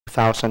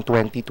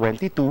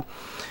2020-22.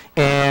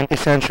 And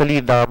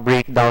essentially, the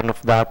breakdown of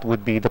that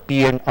would be the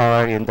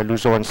PNR in the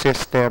Luzon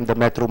system, the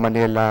Metro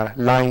Manila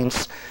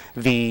lines,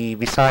 the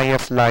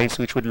Visayas lines,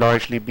 which would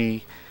largely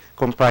be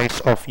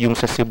comprised of yung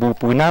sa Cebu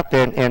po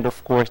natin, and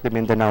of course, the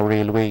Mindanao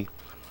Railway.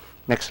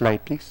 Next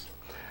slide, please.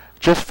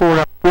 Just for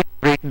a quick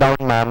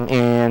breakdown, ma'am,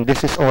 and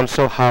this is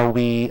also how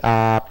we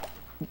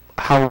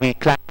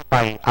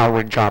classify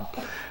our job.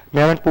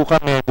 Meron po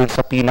kami dun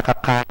sa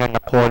pinakakanan na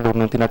column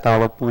ng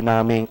tinatawag po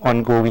naming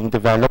ongoing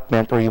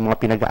development or yung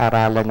mga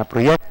pinag-aaralan na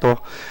proyekto.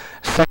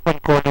 Second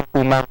column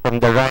po, ma'am,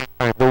 from the right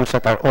are those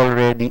that are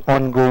already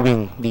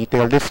ongoing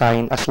detailed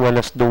design as well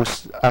as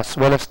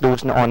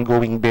those na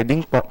ongoing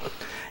bidding po.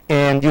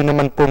 And yun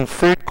naman pong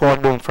third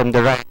column from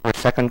the right or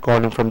second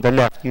column from the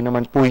left, yun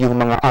naman po yung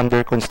mga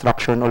under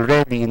construction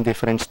already in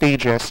different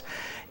stages.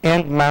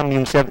 And ma'am,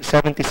 yung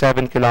 77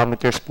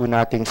 kilometers po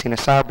nating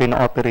sinasabi na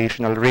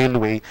operational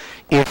railway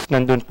is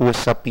nandun po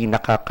sa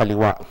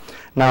pinakakaliwa.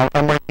 Now,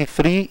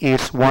 MRT3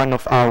 is one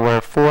of our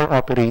 4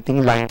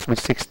 operating lines with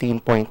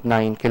 16.9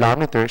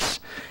 kilometers.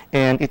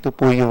 And ito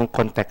po yung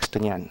konteksto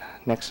niyan.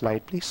 Next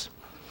slide, please.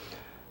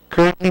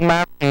 Currently,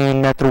 ma'am,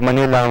 in Metro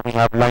Manila, we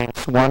have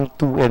lines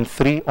 1, 2, and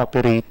 3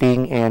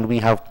 operating, and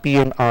we have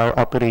PNR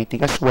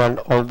operating as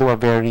well, although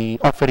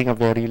offering a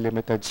very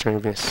limited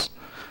service.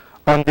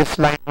 On this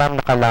slide, ma'am,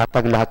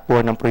 nakalatag lahat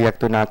po ng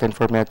proyekto natin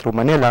for Metro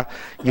Manila.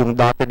 Yung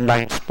dotted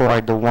lines po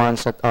are the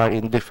ones that are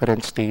in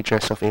different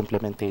stages of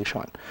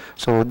implementation.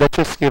 So that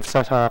just gives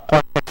us a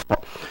context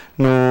po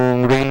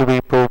ng railway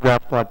program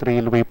po at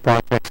railway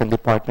projects and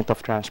Department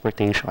of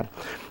Transportation.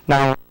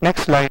 Now,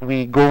 next slide,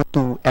 we go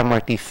to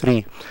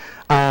MRT3.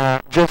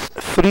 Just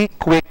 3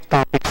 quick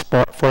topics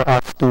po for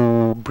us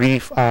to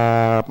brief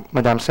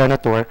Madam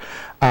Senator.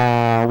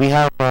 We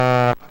have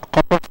a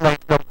couple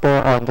slides lang po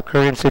on the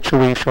current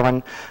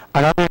situation,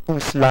 another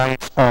 2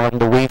 slides on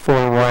the way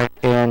forward,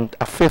 and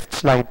a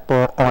 5th slide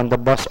po on the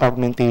bus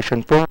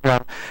augmentation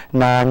program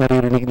na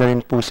naririnig na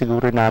rin po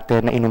siguro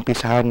natin na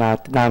inumpisahan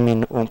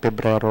namin noong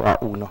Pebrero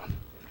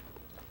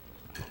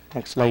 1.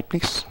 Next slide,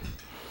 please.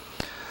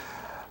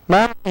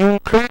 Ma'am, yung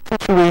current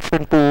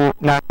situation po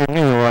natin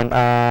ngayon,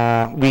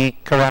 we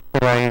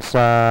characterize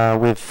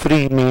with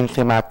 3 main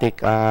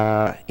thematic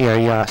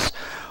areas.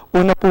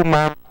 Una po,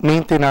 ma'am,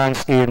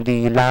 maintenance in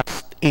the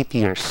last 8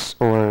 years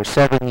or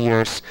 7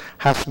 years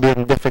has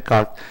been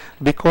difficult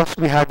because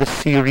we had a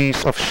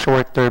series of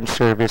short-term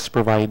service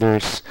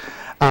providers.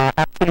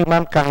 Actually,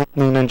 ma'am, kahit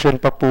nung nandyan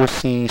pa po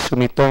si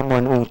Sumitomo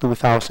noong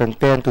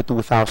 2010 to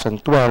 2012,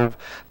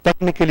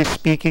 technically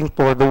speaking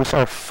po, those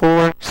are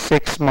 4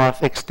 6-month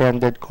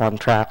extended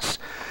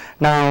contracts.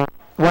 Now,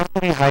 why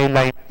do we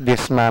highlight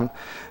this, ma'am?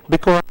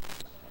 Because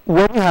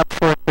when you have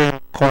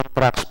short-term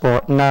contracts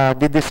po na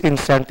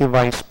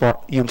disincentivize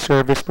po yung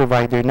service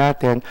provider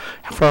natin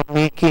from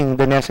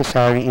making the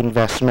necessary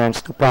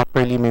investments to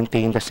properly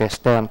maintain the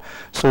system.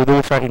 So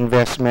those are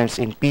investments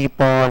in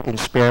people, in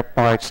spare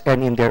parts,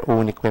 and in their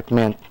own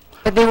equipment.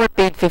 But they were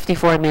paid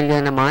 54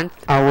 million a month?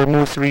 Our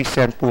most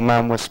recent po,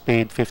 ma'am, was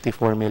paid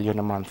 54 million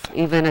a month.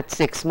 Even at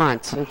 6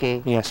 months,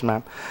 okay. Yes,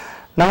 ma'am.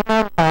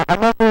 Now,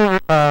 another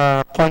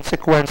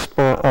consequence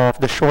po of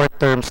the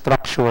short-term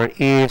structure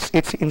is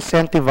it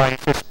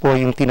incentivizes po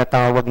yung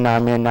tinatawag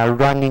namin na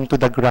running to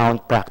the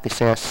ground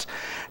practices.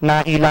 Na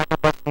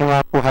ilalabas mo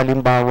nga po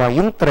halimbawa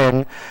yung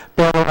tren,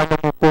 pero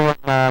alam mo po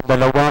na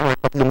 2 or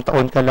 3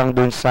 taon ka lang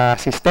dun sa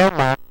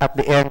sistema, at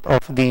the end of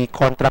the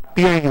contract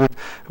period,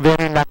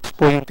 very lax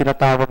po yung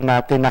tinatawag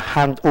natin na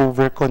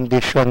handover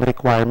condition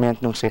requirement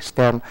ng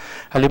system.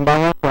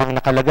 Halimbawa po, ang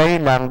nakalagay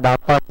lang,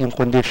 dapat yung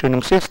condition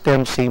ng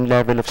system, same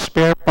level of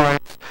spare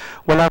parts,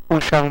 wala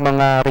po siyang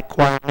mga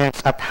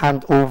requirements at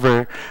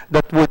handover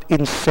that would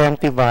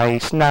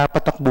incentivize na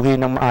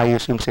patakbuhin ng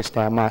maayos yung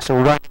sistema. So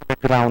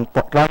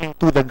running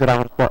to the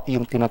ground po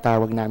yung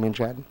tinatawag namin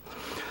dyan.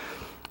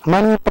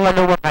 Yung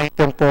pangalawang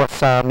item po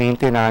sa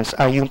maintenance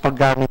ay yung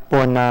paggamit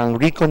po ng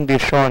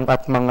recondition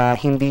at mga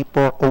hindi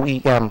po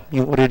OEM,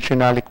 yung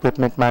original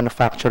equipment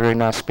manufacturer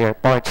na spare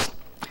parts.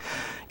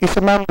 Isa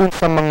ma'am dun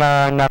sa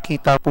mga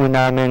nakita po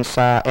namin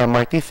sa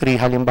MRT3,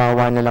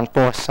 halimbawa na lang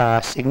po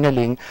sa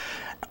signaling,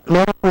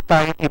 meron po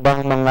tayong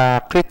ibang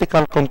mga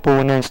critical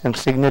components ng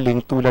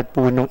signaling tulad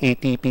po ng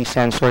ATP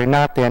sensor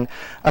natin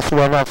as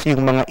well as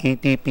yung mga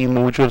ATP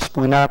modules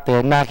po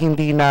natin na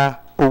hindi na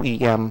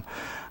OEM.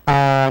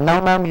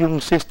 Now ma'am,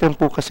 yung system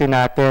po kasi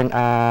natin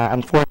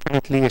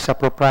unfortunately is a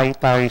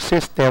proprietary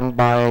system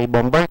by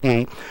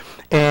Bombardier,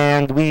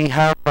 and we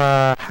have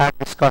had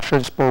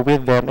discussions po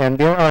with them, and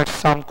there are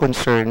some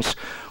concerns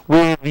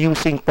with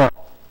using po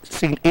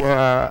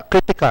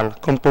critical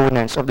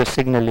components of the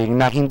signaling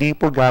na hindi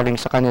po galing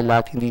sa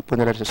kanila at hindi po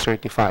nila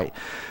certify.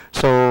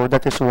 So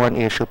that is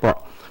one issue po.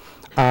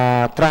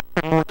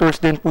 Traction motors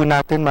din po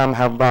natin, ma'am,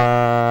 have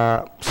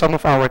some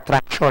of our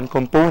traction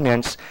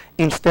components,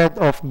 instead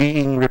of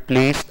being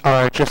replaced,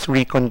 are just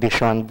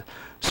reconditioned.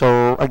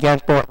 So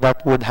again po, that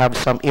would have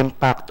some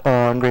impact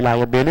on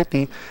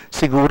reliability.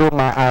 Siguro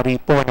maaari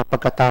po na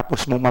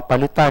pagkatapos mong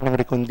mapalitan ng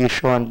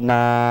reconditioned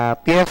na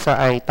pyesa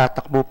ay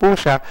tatakbo po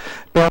siya,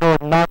 pero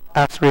not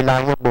as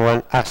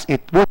reliable as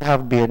it would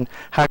have been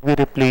had we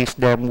replaced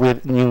them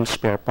with new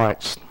spare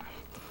parts.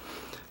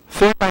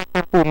 Third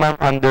item po ma'am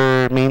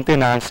under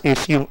maintenance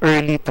is yung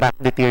early track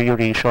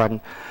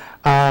deterioration.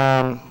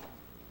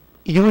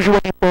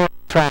 Usually po,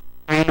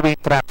 railway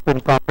tracks when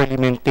properly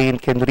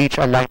maintained can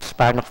reach a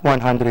lifespan of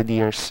 100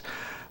 years.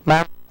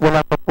 Ma'am,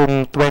 wala pa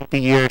pong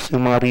 20 years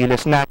yung mga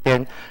relays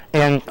natin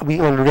and we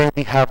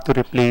already have to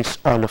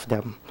replace all of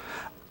them.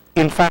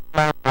 In fact,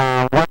 ma'am,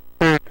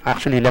 one-third,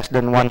 actually less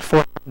than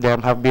one-fourth of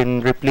them have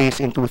been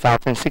replaced in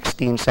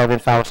 2016,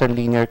 7,000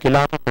 linear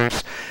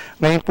kilometers.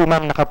 Ngayon po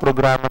ma'am,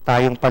 nakaprograma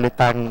tayong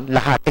palitan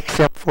lahat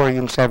except for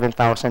yung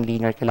 7,000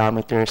 linear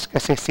kilometers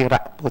kasi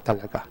sira po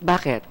talaga.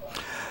 Bakit?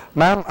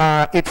 Ma'am,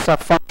 it's a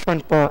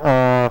function po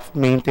of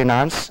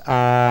maintenance.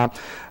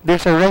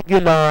 There's a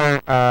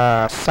regular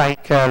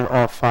cycle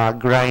of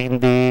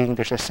grinding.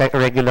 There's a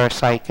regular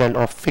cycle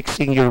of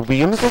fixing your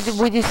wheels. So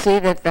would you say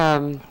that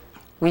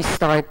we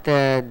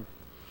started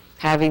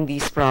having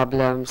these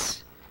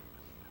problems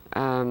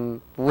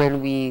when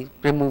we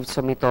removed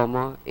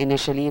Sumitomo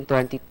initially in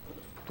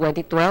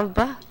 2012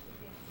 ba?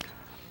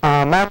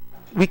 Ma'am,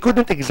 we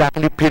couldn't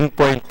exactly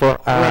pinpoint po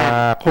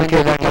kung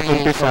kailan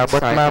nag-umpisa,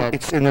 but ma'am,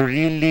 it's in a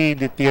really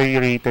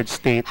deteriorated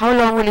state. How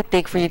long will it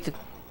take for you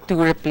to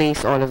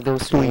replace all of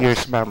those 2 wheels?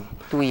 years, ma'am.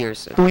 2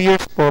 years. 2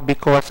 years po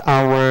because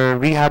our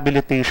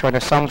rehabilitation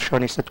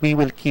assumption is that we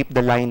will keep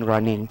the line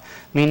running.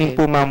 Meaning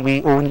po ma'am,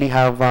 we only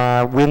have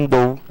a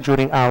window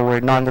during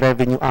our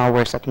non-revenue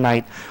hours at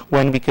night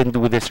when we can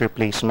do this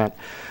replacement.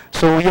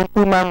 So yun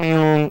po ma'am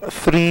yung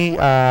 3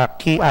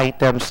 key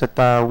items that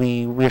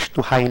we wish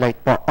to highlight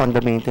po on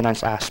the maintenance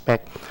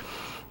aspect.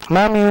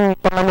 Ma'am, yung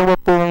pangalawa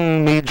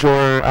pong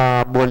major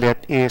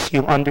bullet is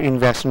yung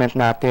underinvestment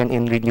natin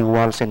in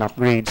renewals and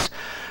upgrades.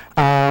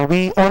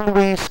 We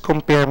always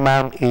compare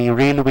ma'am a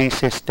railway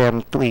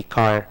system to a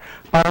car.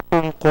 Para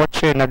pong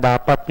kotse na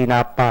dapat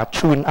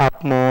pinapa-tune up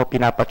mo,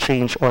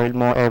 pinapa-change oil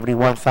mo every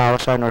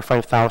 1,000 or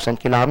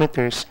 5,000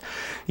 kilometers.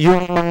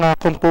 Yung mga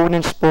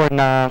components po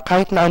na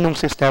kahit na anong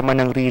sistema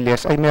ng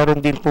relays ay meron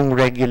din pong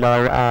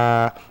regular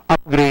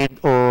upgrade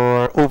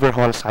or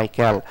overhaul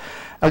cycle.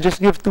 I'll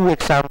just give 2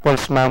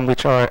 examples ma'am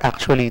which are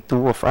actually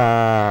 2 of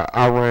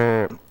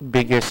our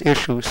biggest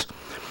issues.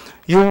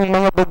 Yung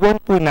mga bagon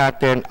po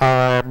natin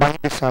are by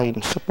design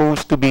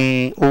supposed to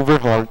be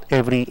overhauled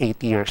every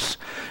 8 years.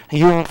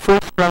 Yung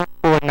first round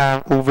po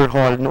ng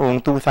overhaul noong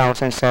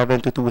 2007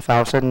 to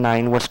 2009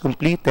 was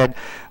completed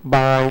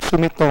by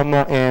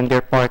Sumitomo and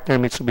their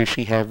partner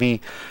Mitsubishi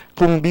Heavy.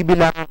 Kung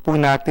bibilangin po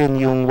natin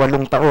yung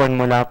 8 taon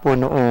mula po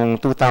noong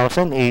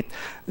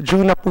 2008,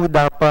 due na po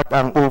dapat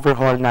ang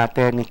overhaul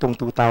natin nitong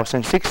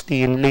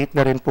 2016, late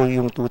na rin po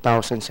yung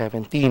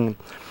 2017.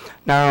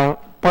 Now,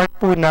 part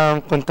po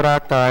ng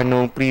kontrata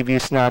ng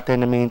previous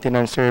natin na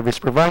maintenance service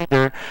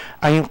provider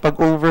ay yung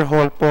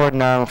pag-overhaul po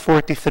ng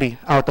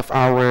 43 out of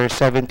our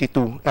 72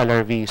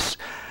 LRVs.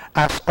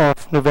 As of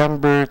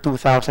November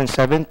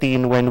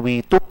 2017, when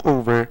we took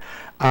over,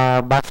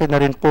 base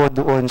na rin po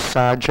doon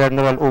sa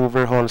general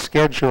overhaul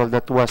schedule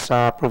that was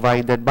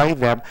provided by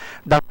them,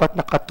 dapat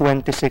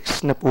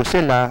naka-26 na po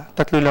sila,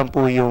 3 lang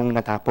po yung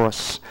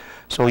natapos.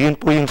 So, yun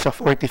po yung sa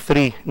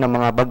 43 na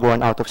mga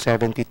bagon out of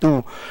 72.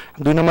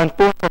 Doon naman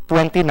po sa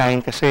 29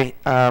 kasi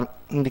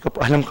hindi ko po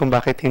alam kung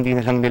bakit hindi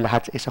na lang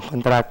nilahat sa isang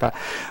kontrata.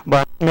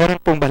 But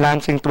meron pong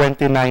balancing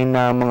 29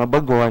 na mga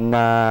bagon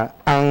na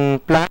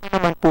ang plano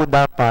naman po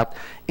dapat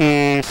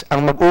is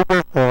ang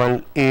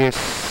mag-overhaul is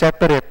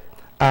separate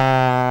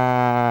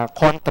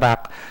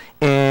contract.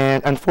 And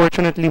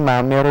unfortunately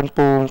ma'am, meron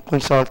pong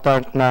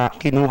consultant na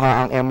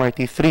kinuha ang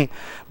MRT3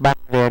 back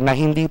then na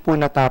hindi po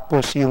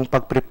natapos yung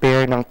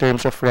pag-prepare ng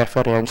terms of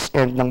reference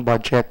and ng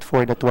budget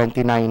for the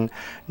 29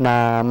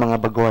 na mga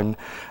bagon.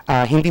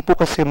 Hindi po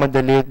kasi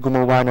madali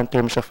gumawa ng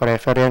terms of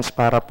reference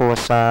para po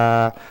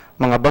sa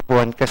mga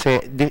bagon kasi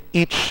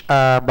each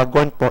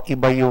bagon po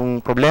iba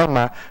yung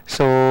problema.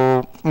 So,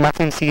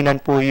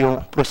 masinsinan po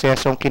yung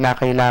prosesong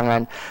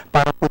kinakailangan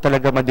para po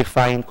talaga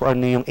ma-define kung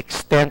ano yung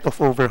extent of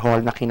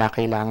overhaul na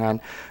kinakailangan.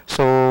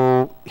 So,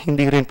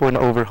 hindi rin po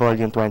na-overhaul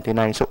yung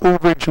 29. So,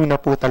 overdue na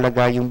po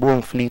talaga yung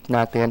buong fleet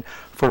natin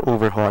for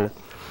overhaul.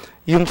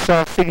 Yung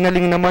sa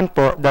signaling naman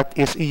po, that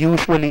is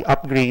usually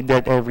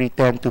upgraded every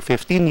 10 to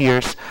 15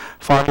 years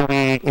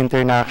following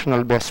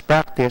international best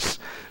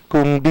practice.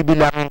 Kung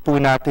bibilangin po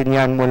natin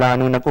yan mula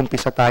nung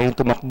nag-umpisa tayong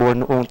tumakbo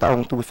noong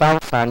taong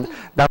 2000,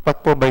 dapat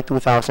po by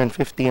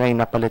 2015 ay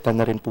napalitan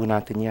na rin po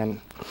natin yan.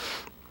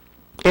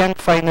 And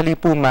finally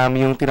po ma'am,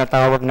 yung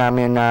tinatawag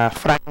namin na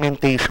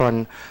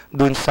fragmentation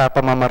dun sa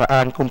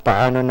pamamaraan kung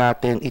paano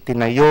natin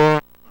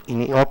itinayo,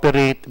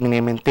 ini-operate,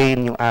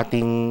 mini-maintain yung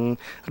ating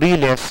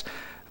relays,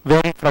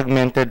 very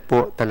fragmented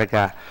po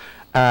talaga.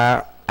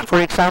 For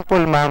example,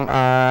 ma'am,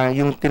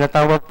 yung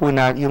tinatawag po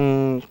na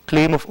yung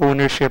claim of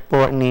ownership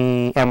po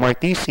ni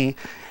MRTC,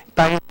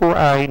 tayo po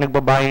ay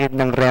nagbabayad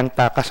ng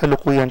renta,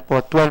 kasalukuyan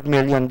po $12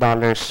 million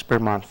per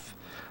month.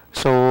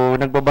 So,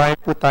 nagbabayad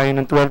po tayo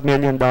ng $12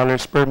 million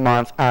per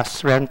month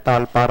as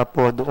rental para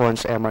po doon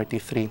sa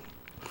MRT3.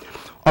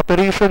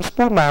 Operations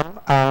po, ma'am,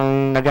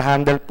 ang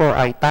nag-handle po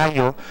ay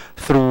tayo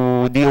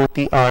through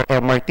DOTR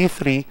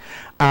MRT3.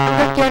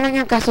 Hanggang kailan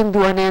yung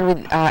kasunduan na yan with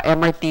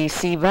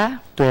MRTC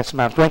ba? Yes,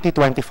 ma'am.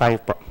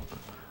 2025 po.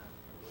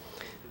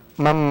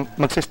 Ma'am,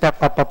 magsi-step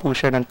up pa po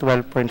siya ng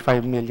 12.5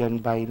 million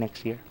by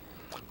next year.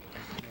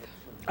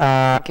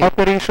 Okay.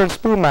 Operations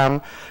po,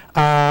 ma'am,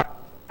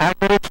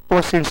 average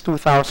po since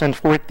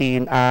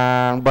 2014,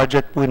 ang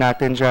budget po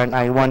natin dyan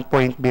ay 1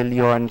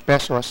 billion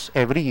pesos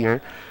every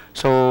year.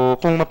 So,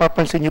 kung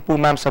mapapansin niyo po,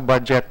 ma'am, sa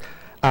budget,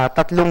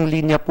 tatlong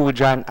linya po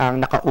dyan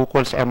ang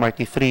nakaukol sa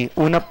MRT3.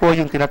 Una po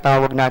yung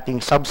tinatawag nating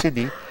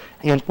subsidy.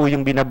 Yan po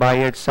yung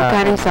binabayad sa...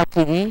 Magkano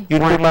subsidy? Yun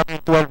po, ma'am,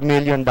 $12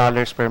 million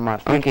per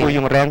month. Yun Okay. po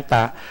yung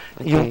renta.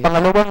 Okay. Yung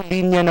pangalawang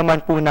linya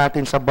naman po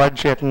natin sa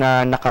budget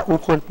na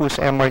nakaukol po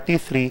sa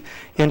MRT3,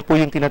 yan po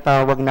yung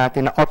tinatawag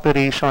natin na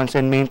operations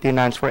and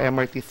maintenance for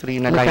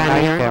MRT3 na line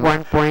Magkano yan? item.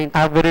 1 point?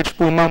 Average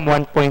po, ma'am,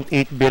 1.8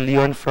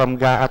 billion from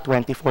GAA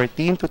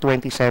 2014 to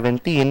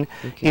 2017.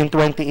 Okay. In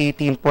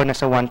 2018 po,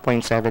 nasa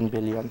 1.7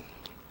 billion.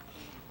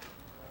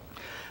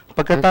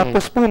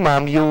 Pagkatapos po,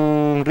 ma'am, yung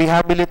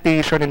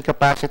rehabilitation and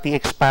capacity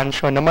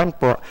expansion naman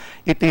po,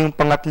 ito yung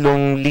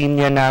pangatlong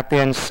linya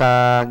natin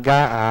sa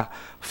GAA.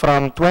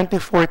 From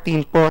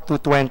 2014 po to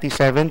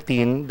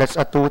 2017, that's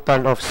a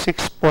total of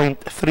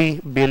 6.3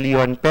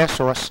 billion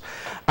pesos.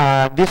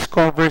 This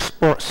covers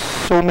po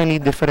so many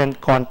different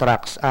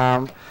contracts.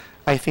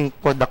 I think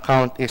po the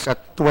count is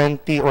at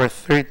 20 or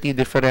 30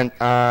 different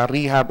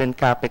rehab and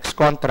capex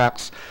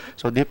contracts.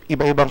 So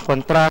iba-ibang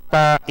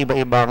kontrata,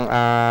 iba-ibang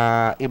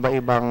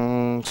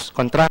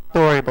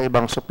contractor,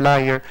 iba-ibang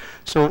supplier.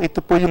 So ito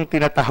po yung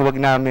tinatawag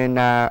namin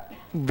na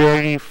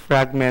very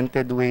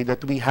fragmented way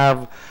that we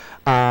have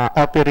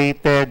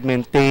operated,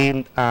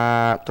 maintained,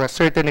 to a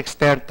certain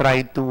extent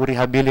tried to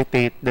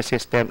rehabilitate the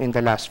system in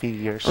the last few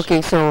years.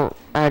 Okay, so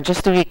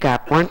just to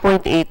recap,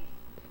 1.8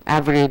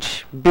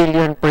 average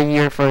billion per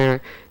year for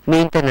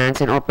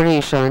maintenance and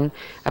operation,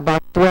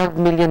 about $12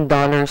 million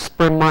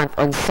per month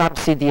on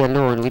subsidy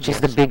alone, which is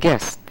the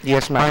biggest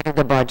Yes, ma'am. part of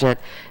the budget,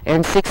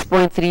 and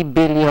 6.3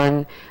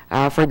 billion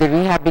for the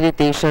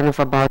rehabilitation of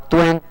about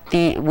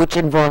 20, which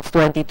involves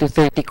 20 to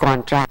 30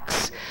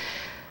 contracts.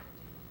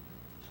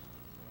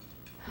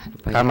 Ano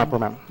ba Tama yun? po,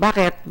 ma'am.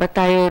 Bakit? Ba't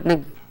tayo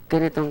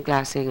ganitong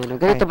klaseng ano?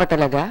 Ganito ba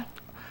talaga?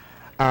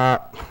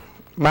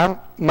 Ma'am,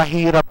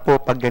 mahirap po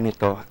pag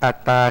ganito.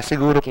 At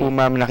siguro Okay. po,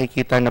 ma'am,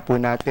 nakikita na po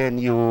natin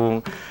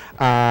yung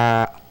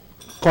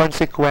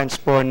consequence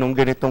po nung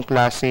ganitong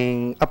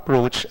klaseng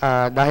approach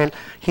dahil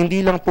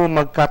hindi lang po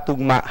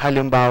magkatugma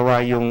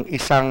halimbawa yung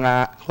isang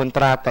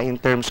kontrata in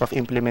terms of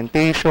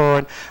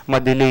implementation,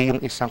 madelay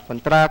yung isang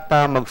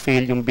kontrata,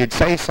 mag-fail yung bid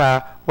sa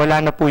isa, wala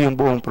na po yung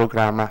buong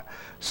programa.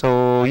 So,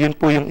 yun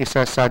po yung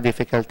isa sa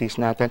difficulties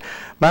natin.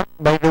 Ma'am,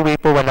 by the way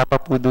po, wala pa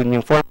po dun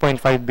yung 4.5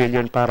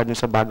 billion para dun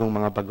sa bagong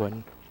mga bagon.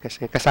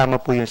 Kasi kasama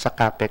po yun sa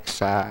CAPEX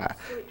sa...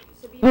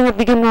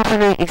 Bigyan mo ako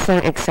ng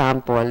isang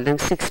example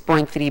ng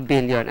 6.3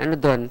 billion. Ano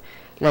doon?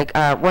 Like,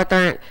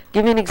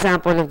 give me an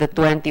example of the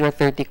 20 or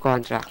 30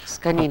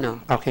 contracts. Kanino?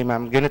 Okay,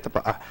 ma'am. Ganito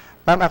po.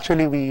 Ma'am,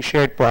 actually, we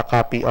shared po a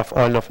copy of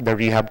all of the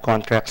rehab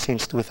contracts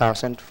since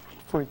 2014.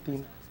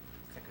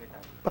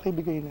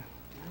 Pakibigay na.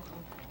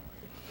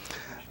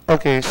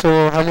 Okay, so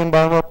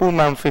halimbawa po,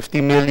 ma'am, 50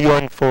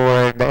 million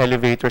for the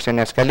elevators and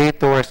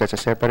escalators. That's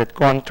a separate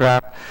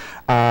contract.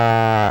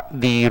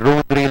 The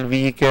road rail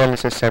vehicle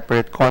is a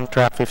separate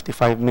contract,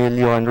 55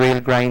 million.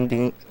 Rail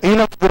grinding, yun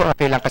lang siguro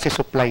okay lang kasi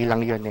supply lang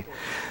yun eh.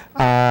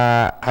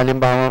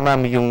 Halimbawa,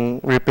 ma'am, yung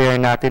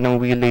repair natin ng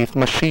wheel lathe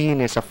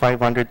machine is a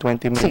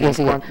 520 million.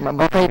 Sige.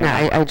 Okay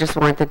na. I just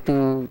wanted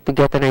to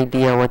get an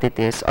idea what it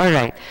is. All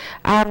right.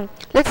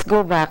 Let's go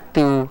back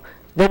to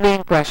the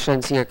main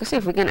questions here. Kasi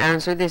if we can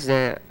answer this,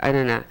 ano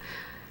na,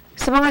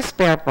 sa mga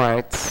spare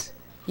parts,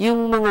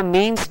 yung mga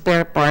main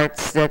spare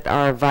parts that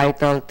are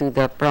vital to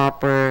the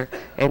proper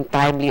and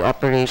timely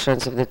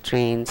operations of the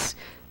trains,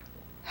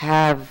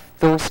 have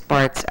those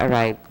parts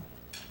arrived?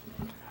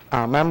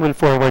 Ma'am, we'll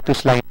forward to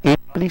slide 8,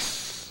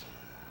 please.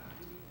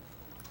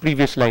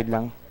 Previous slide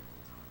lang.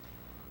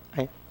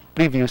 Okay.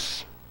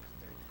 Previous,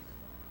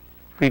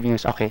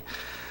 okay.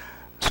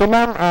 So,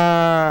 ma'am,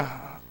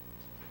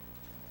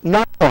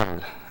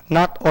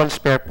 not all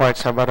spare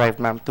parts have arrived,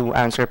 ma'am, to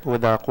answer po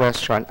the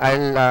question.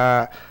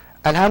 I'll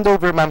hand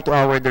over, ma'am, to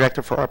our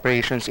Director for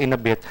Operations in a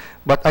bit,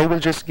 but I will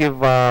just give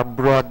a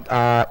broad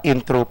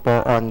intro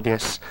po on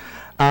this.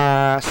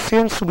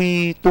 Since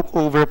we took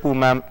over po,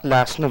 ma'am,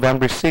 last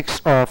November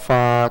 6 of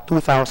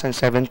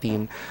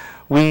 2017,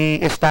 we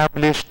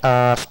established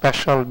a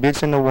special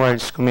bids and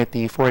awards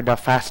committee for the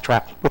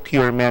fast-track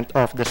procurement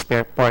of the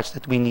spare parts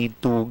that we need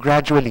to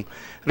gradually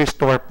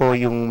restore po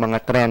yung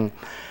mga tren.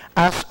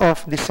 As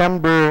of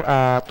December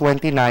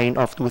 29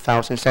 of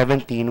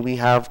 2017, we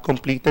have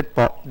completed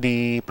po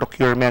the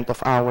procurement of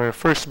our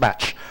first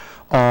batch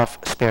of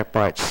spare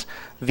parts.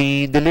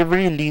 The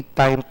delivery lead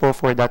time po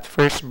for that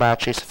first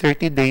batch is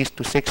 30 days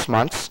to 6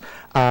 months.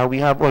 We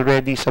have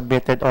already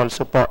submitted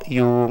also po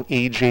yung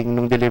aging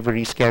ng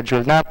delivery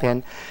schedule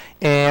natin,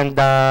 and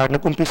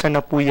nag-umpisa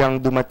na po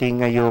yung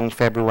dumating ngayong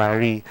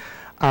February.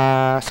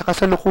 Sa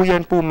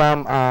kasalukuyan po,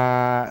 ma'am,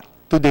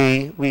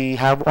 today we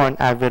have on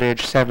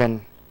average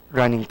 7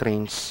 running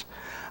trains.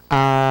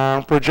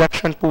 Ang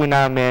projection po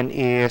namin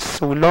is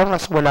so long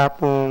as wala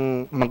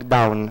pong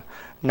mag-down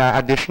na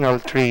additional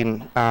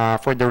train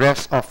for the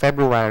rest of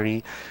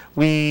February,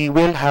 we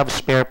will have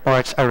spare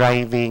parts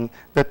arriving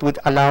that would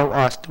allow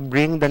us to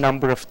bring the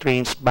number of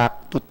trains back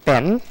to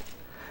 10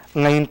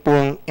 ngayon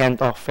pong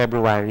end of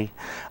February.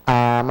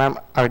 Ma'am,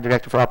 our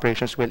Director for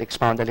Operations will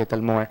expound a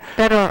little more.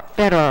 Pero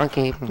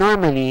okay,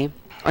 normally,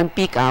 on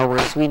peak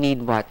hours, we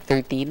need what,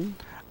 13?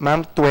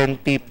 Ma'am,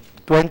 20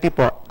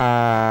 po.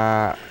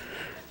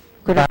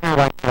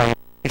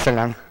 Isa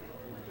lang.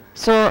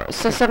 So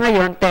sa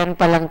ngayon, 10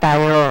 pa lang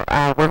tayo,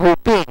 we're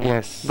hoping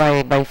Yes.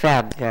 by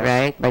Feb, Yes.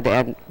 right?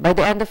 By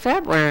the end of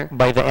Feb or?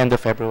 By the end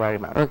of February,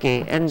 ma'am.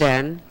 Okay, and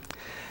then?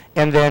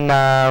 And then,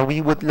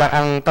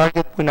 ang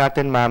target po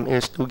natin, ma'am,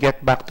 is to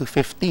get back to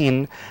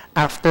 15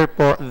 after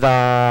po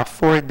the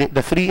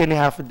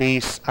 3.5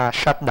 days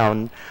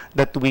shutdown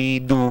that we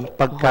do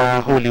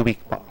pagka Holy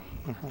Week po.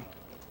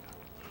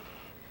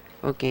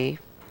 Okay.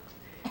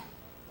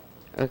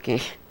 Okay.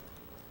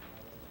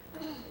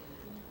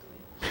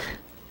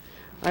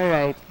 All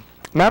right.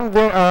 Ma'am,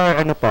 there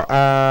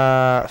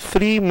are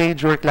three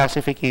major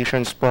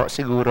classifications po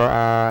siguro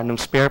ng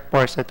spare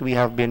parts that we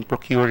have been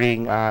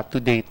procuring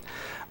to date.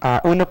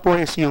 Una po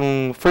is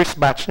yung first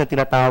batch na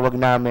tinatawag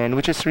namin,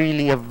 which is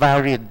really a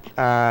varied,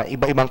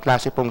 iba-ibang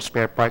klase pong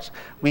spare parts.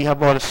 We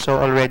have also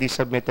already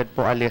submitted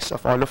po a list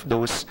of all of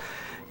those.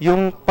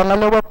 Yung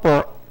pangalawa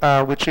po,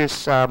 which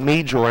is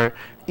major,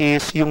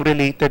 is yung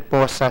related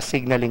po sa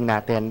signaling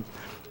natin.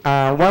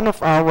 One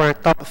of our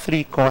top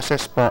 3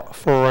 causes po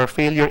for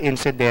failure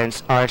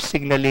incidents are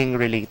signaling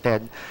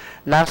related.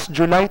 Last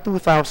July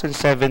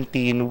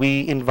 2017,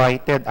 we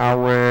invited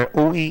our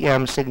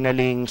OEM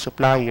signaling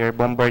supplier,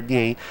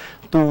 Bombardier,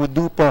 to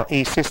do po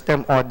a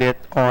system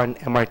audit on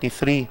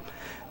MRT3.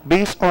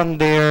 Based on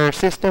their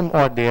system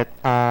audit,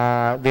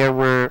 there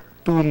were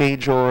 2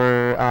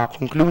 major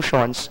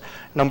conclusions.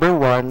 Number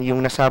 1,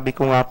 yung nasabi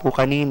ko nga po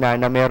kanina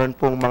na meron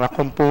pong mga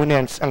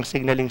components ang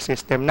signaling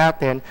system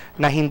natin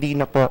na hindi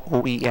na po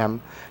OEM.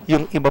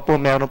 Yung iba po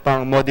meron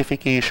pang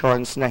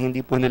modifications na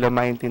hindi po nila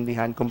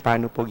maintindihan kung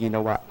paano po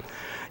ginawa.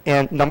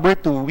 And number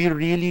 2, we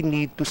really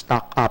need to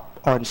stock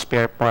up on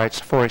spare parts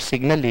for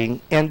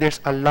signaling, and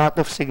there's a lot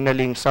of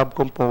signaling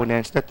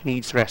subcomponents that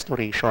needs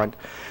restoration.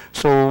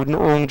 So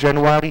noong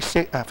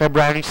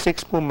February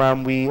 6 po,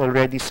 ma'am, we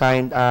already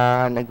signed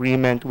an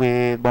agreement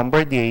with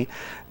Bombardier.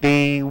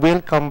 They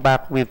will come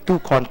back with 2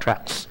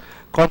 contracts.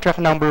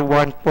 Contract number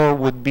 1 po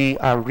would be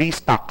a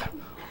restock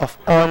of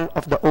all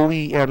of the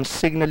OEM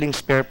signaling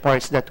spare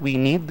parts that we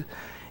need,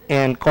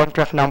 and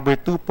contract number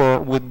 2 po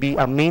would be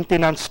a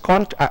maintenance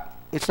contract.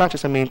 It's not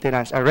just a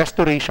maintenance, a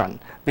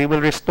restoration. They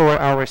will restore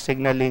our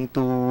signaling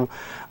to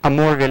a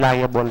more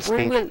reliable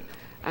state.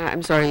 I'm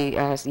sorry,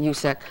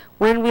 Yusek,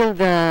 when will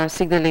the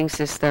signaling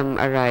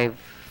system arrive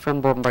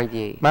from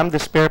Bombardier? Ma'am,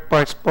 the spare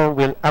parts po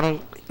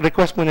ang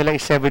request po nila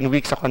is 7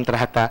 weeks sa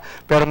kontrata.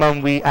 Pero ma'am,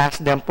 we ask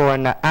them po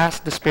na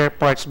as the spare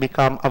parts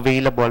become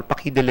available,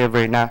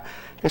 paki-deliver na.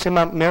 Kasi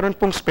ma'am, meron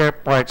pong spare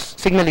parts,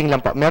 signaling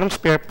lang po, meron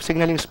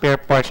signaling spare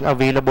parts na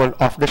available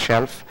off the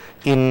shelf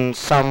in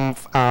some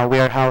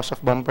warehouse of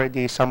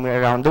Bombardier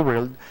somewhere around the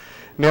world.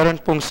 Meron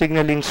pong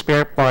signaling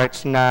spare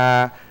parts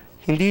na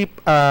hindi,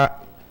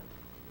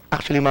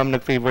 actually ma'am,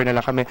 nag-favor na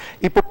lang kami,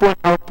 ipo-pull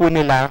out po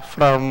nila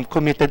from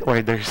committed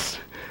orders.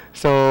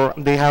 So,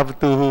 they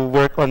have to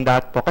work on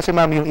that po. Kasi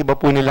ma'am, yung iba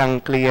po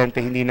nilang kliyente,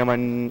 hindi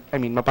naman,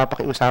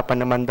 mapapakiusapan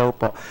naman daw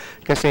po.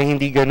 Kasi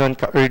hindi ganun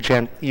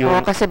ka-urgent yung...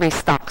 Oo, kasi may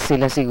stock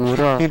sila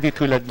siguro. hindi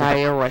tulad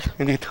tayo.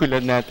 Hindi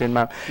tulad natin,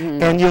 ma'am.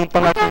 And yung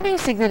Magkano yung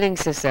signaling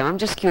system?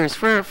 I'm just curious.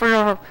 For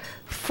a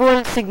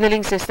full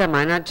signaling system,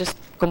 not just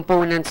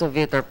components of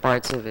it or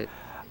parts of it.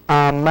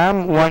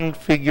 Ma'am, one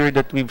figure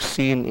that we've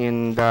seen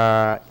in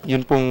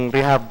yun pong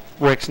rehab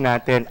works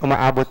natin,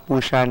 umaabot po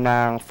siya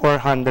ng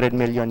 $400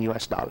 million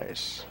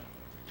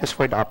just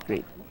for the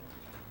upgrade.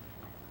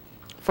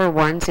 For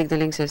one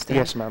signaling system?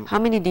 Yes, ma'am.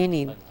 How many do you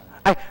need?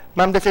 Ay,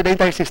 ma'am, that's the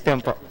entire system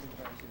po.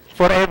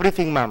 For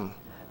everything, ma'am.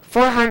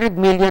 $400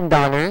 million?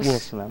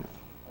 Yes, ma'am.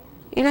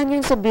 Ilan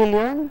yun sa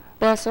billion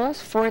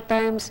pesos? 4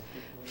 times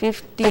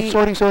 50... Ay,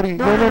 sorry.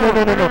 No.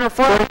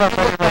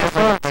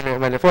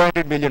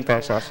 400 million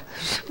pesos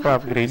for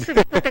upgrade.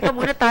 Teka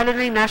muna, talo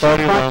na yung national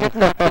budget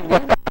natin.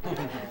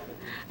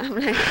 I'm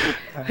like,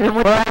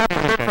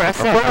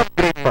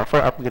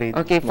 for upgrade.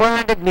 Okay,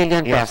 400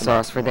 million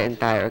pesos for the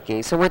entire,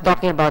 okay. So we're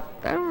talking about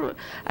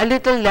a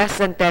little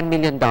less than $10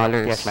 million.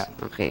 Yes, ma'am.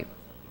 Okay.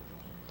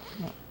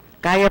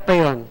 Kaya pa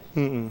yun.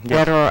 Yes.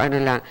 Pero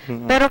ano lang.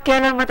 Pero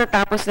kailan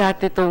matatapos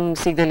lahat itong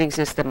signaling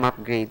system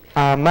upgrade?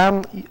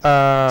 Ma'am,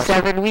 7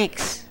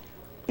 weeks.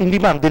 Hindi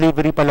ma'am,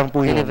 delivery pa lang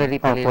po yun. Delivery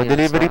pa rin Opo, yun,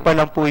 delivery so- pa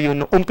lang po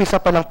yun. Umpisa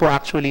pa lang po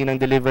actually ng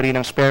delivery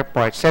ng spare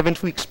parts. 7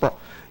 weeks po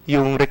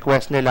yung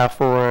request nila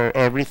for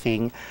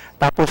everything.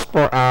 Tapos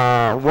po,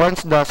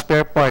 once the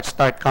spare parts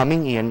start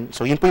coming in,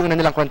 so yun po yung una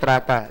nilang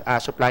kontrata,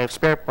 supply of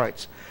spare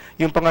parts.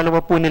 Yung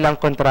pangalawa po nilang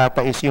kontrata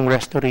is yung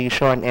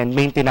restoration and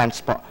maintenance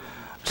po.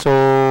 So,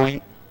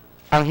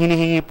 ang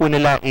hinihingi po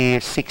nila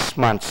is 6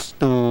 months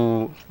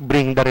to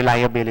bring the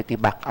reliability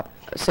back up.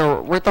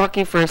 So we're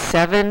talking for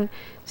seven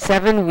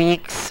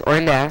weeks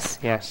or less.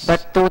 Yes.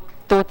 But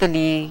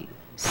totally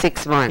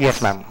 6 months.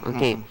 Yes, ma'am.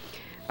 Okay.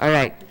 All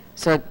right.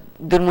 So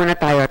dun muna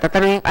tayo.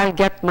 Tatanungin, I'll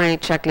get my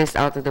checklist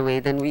out of the way.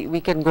 Then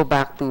we can go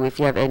back to if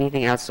you have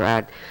anything else to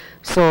add.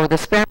 So the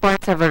spare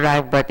parts have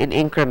arrived, but in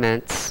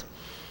increments.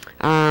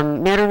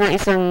 Meron nga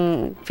isang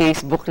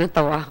Facebook na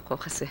tawa ko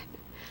kasi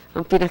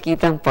ang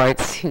pinakitang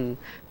parts yung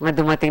mga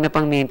dumating na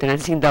pang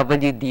maintenance yung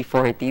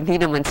WD-40. Hindi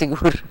naman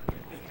siguro.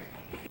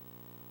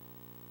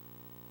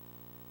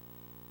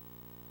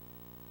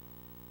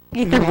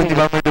 Kita mo Di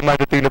ba may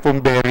dumadating na pong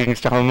bearings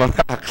tsaka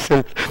mga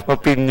axle, mga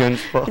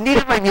pinions po. Hindi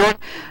naman yun.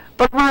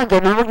 Pag mga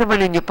ganun, huwag naman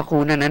ninyo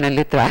pakunan na ng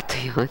litrato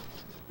yun.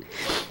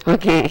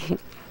 Okay.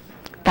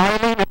 Tayo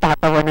lang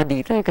natatawa na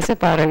dito kasi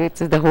parang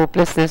it's the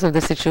hopelessness of the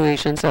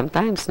situation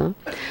sometimes, no?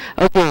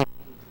 Okay.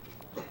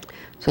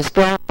 So,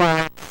 spare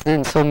parts,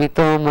 then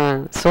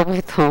Sumitomo.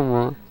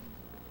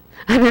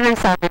 Ano nang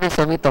sabi ng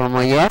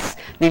Sumitomo? Yes,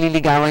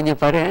 nililigawan niyo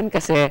pa rin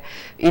kasi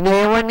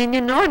inayawan ninyo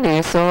noon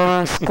eh. So,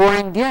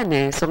 scorned yan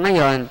eh. So,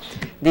 ngayon,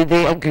 did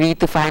they agree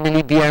to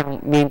finally be our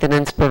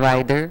maintenance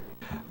provider?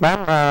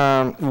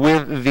 Ma'am,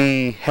 with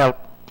the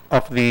help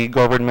of the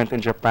government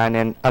in Japan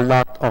and a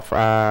lot of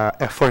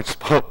efforts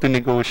po to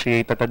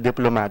negotiate at a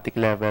diplomatic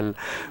level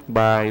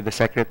by the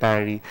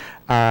Secretary,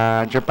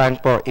 Japan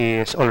po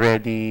is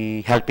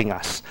already helping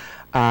us.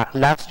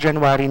 Last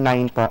January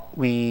 9 po,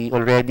 we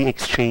already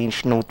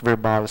exchanged note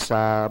verbals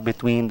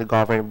between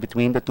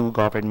the two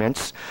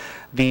governments.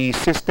 The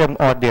system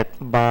audit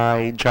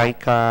by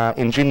JICA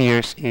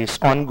engineers is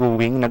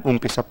ongoing.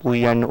 Nag-umpisa po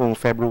yan noong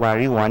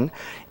February 1,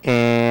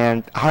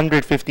 and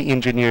 150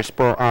 engineers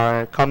po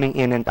are coming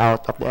in and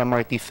out of the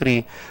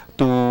MRT3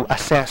 to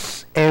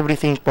assess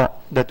everything po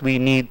that we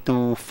need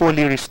to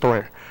fully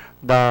restore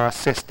the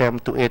system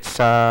to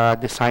its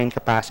design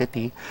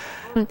capacity.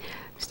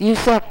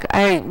 Yusek,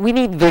 we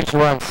need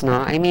visuals,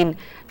 no? I mean,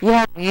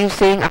 you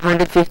saying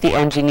 150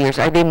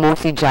 engineers. Are they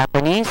mostly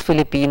Japanese,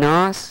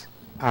 Filipinos?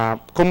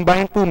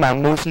 Combined po ma'am,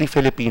 mostly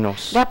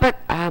Filipinos. Dapat,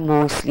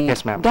 mostly.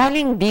 Yes, ma'am.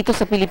 Galing dito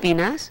sa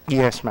Pilipinas?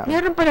 Yes, ma'am.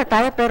 Meron pala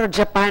tayo, pero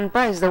Japan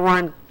pa is the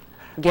one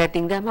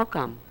getting them. How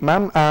come?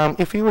 Ma'am,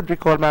 if you would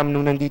recall, ma'am,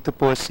 nung nandito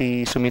po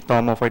si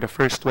Sumitomo for the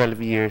first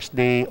 12 years,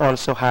 they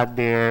also had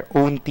their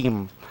own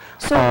team.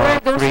 So where are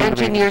those railway.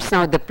 engineers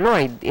now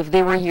deployed? If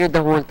they were here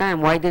the whole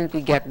time, why didn't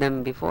we get them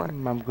before?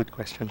 Ma'am, good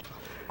question po.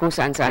 Kung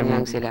saan-saan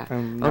lang sila.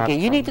 Okay,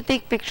 you need to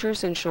take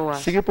pictures and show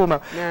us. Sige po, ma'am.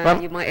 Na Ma'am,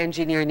 yung mga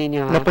engineer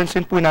ninyo. Ha?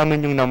 napansin po namin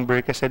yung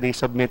number kasi they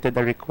submitted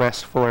a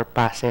request for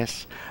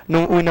passes.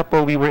 Nung una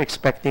po, we were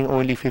expecting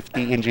only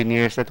 50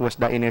 engineers. That was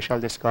the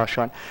initial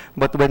discussion.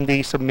 But when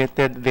they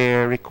submitted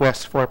their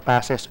request for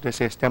passes to the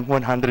system,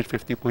 150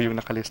 po yung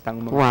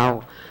nakalistang mo.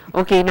 Wow.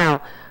 Okay,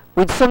 now,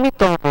 with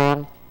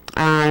Sumitomo,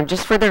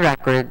 just for the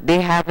record,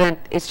 they haven't,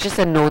 it's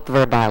just a note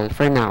verbal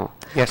for now.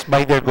 Yes,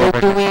 by their They're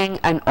government. doing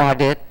an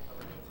audit,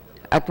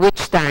 at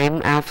which time,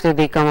 after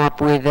they come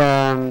up with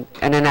an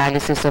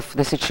analysis of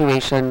the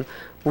situation,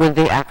 will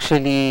they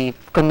actually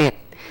commit?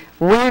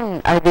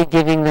 When are they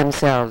giving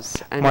themselves?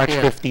 March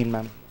until? 15,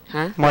 ma'am.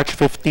 Huh? March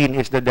 15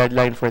 is the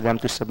deadline for them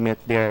to submit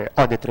their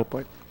audit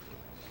report.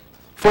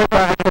 For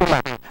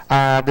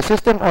the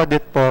system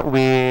audit po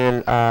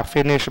will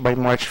finish by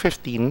March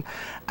 15.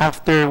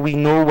 After we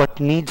know what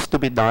needs to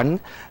be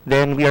done,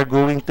 then we are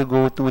going to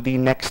go to the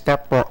next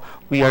step po.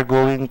 We are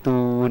going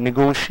to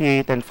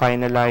negotiate and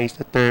finalize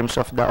the terms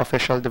of the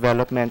official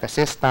development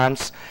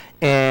assistance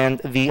and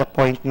the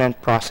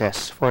appointment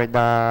process for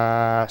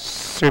the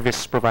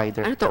service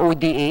provider. Ano to,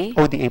 ODA?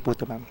 ODA po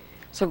to, ma'am.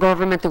 So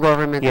government to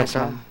government Yes,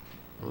 na to? ma'am.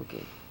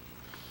 Okay.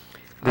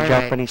 The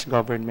Alright. Japanese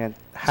government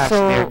has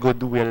So- their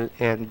goodwill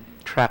and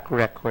track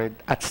record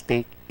at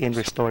stake in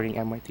restoring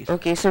MRTs.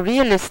 Okay, so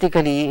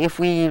realistically, if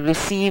we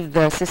receive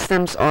the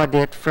systems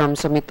audit from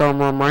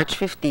Sumitomo March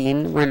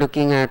 15, we're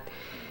looking at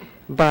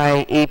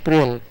by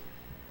April,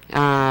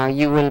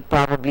 you will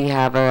probably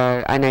have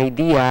an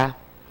idea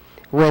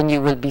when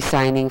you will be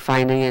signing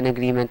finally an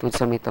agreement with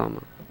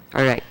Sumitomo.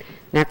 All right,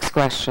 next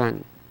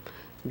question.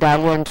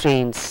 Dalian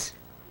trains.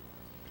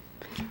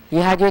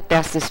 You had your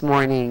test this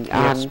morning.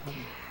 Yes.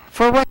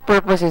 For what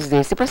purpose is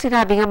this? Di ba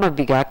sinabi nga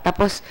mabigat,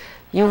 tapos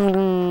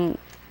yung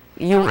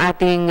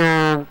ating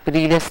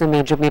release na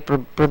medyo may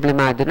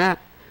problemado na,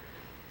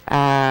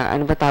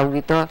 ano ba tawag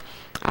dito?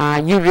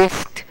 You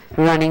risked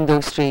running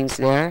those trains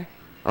there?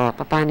 O,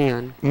 paano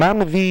yun?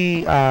 Ma'am,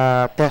 the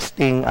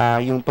testing,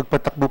 yung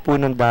pagpatakbo po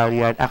ng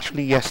Dalian,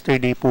 actually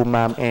yesterday po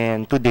ma'am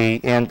and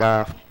today and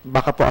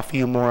baka po a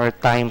few more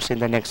times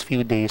in the next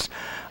few days,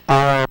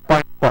 are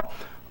part po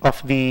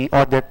of the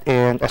audit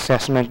and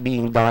assessment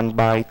being done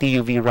by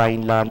TUV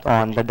Rhineland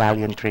on the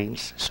Dalian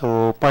trains.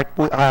 So part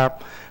po,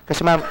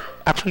 kasi ma'am,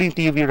 actually yung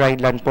TUV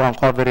Rhineland po, ang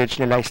coverage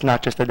nila is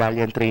not just the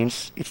Dalian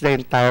trains, it's the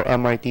entire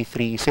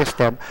MRT3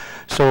 system.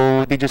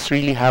 So they just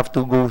really have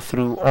to go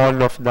through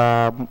all of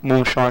the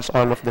motions,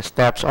 all of the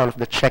steps, all of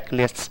the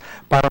checklists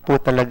para po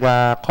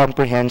talaga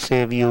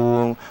comprehensive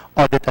yung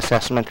audit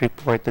assessment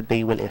report that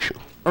they will issue.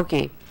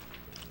 Okay.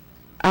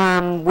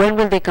 When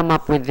will they come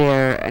up with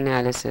their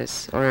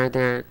analysis or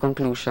their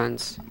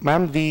conclusions?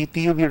 Ma'am, the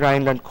TUV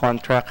Rhineland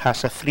contract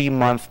has a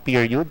 3-month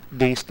period.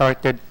 They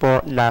started po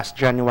last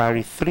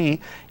January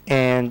 3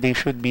 and they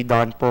should be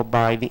done po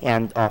by the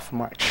end of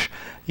March.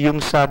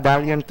 Yung sa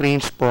Dalian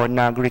Trains po,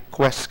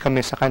 nag-request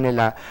kami sa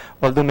kanila,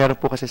 although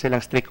meron po kasi silang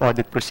strict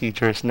audit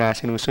procedures na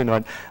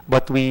sinusunod,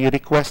 but we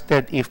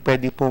requested if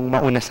pwede pong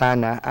mauna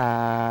sana,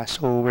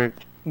 so we're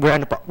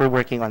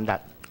working on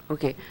that.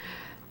 Okay.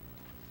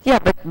 Yeah,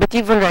 but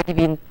you've already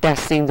been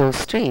testing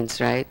those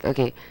trains, right?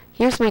 Okay,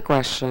 here's my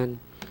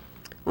question.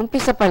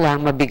 Umpisa pa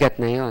lang, mabigat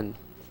na yon.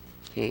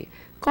 Okay.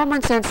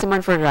 Common sense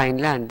naman for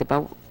Rhineland, di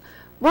ba?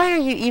 Why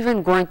are you even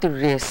going to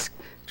risk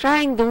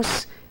trying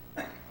those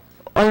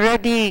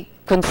already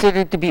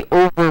considered to be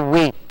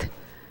overweight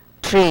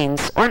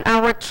trains on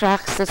our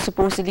tracks that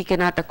supposedly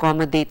cannot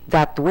accommodate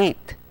that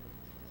weight?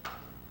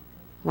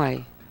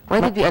 Why? Why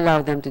did we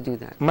allow them to do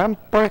that? Ma'am,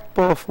 part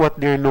po of what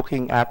they're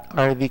looking at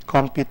are the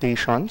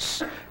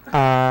computations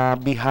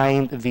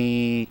behind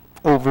the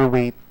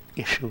overweight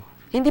issue.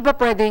 Hindi ba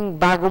pwedeng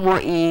bago mo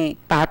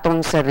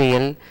ipatong sa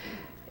rail,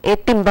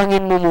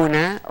 timbangin mo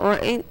muna? Or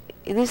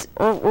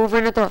over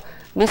na to?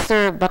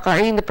 Mr. Bakar,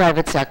 are you in the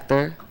private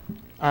sector?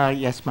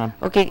 Yes, ma'am.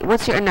 Okay,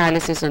 what's your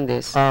analysis on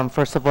this?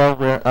 First of all,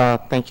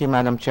 thank you,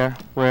 Madam Chair.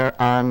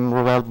 I'm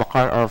Ruel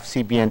Bakar of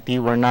CBNT.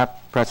 We're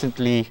not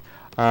presently,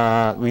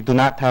 we do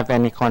not have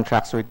any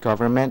contracts with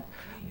government.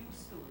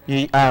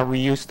 We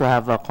used to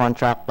have a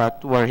contract,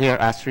 but we're here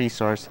as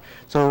resource.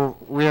 So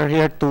we're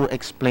here to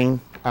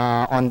explain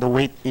on the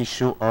weight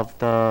issue of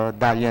the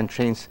Dalian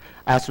trains.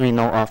 As we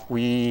know of,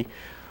 we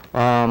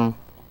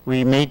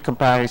made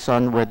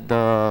comparison with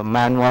the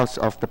manuals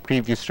of the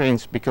previous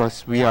trains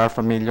because we are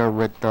familiar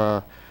with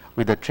the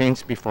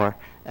trains before.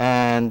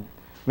 And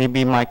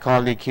maybe my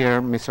colleague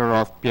here, Mr.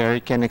 Rolf Pierre,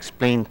 can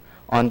explain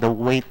on the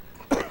weight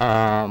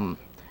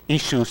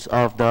issues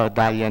of the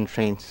Dalian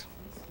trains.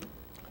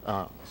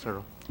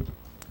 Sir.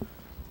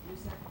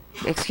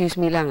 Excuse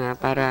me lang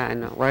para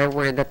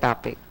we're the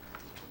topic.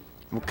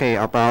 Okay,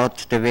 about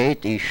the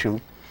weight issue,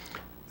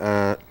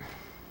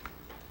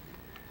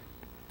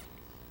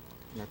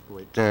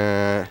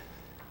 the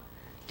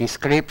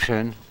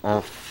description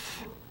of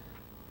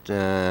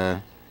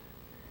the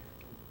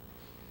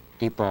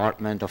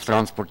Department of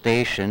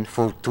Transportation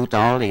for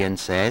 2000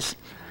 says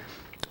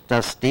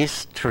that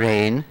this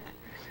train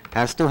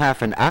has to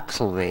have an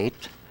axle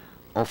weight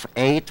of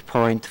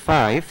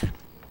 8.5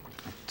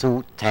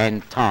 to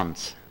 10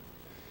 tons.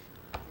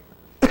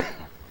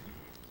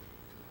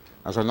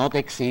 Also not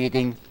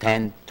exceeding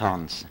 10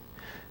 tons.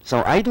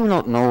 So I do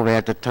not know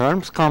where the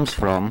terms comes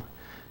from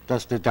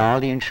that the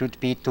Dalian should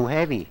be too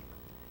heavy.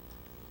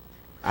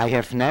 I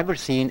have never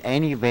seen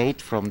any weight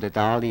from the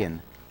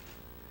Dalian.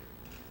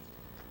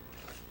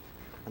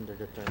 Under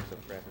the terms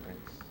of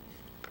reference.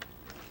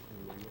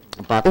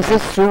 But Is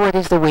this true? What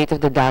is the weight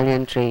of the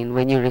Dalian train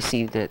when you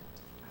received it?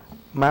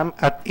 Ma'am,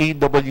 at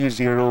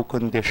AW0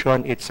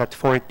 condition, it's at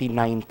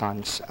 49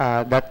 tons.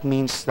 That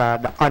means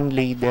the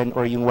unladen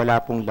or yung wala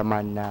pong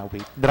laman na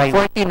weight. Dry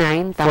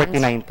 49 tons?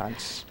 49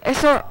 tons.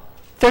 So,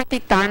 30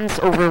 tons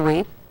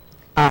overweight?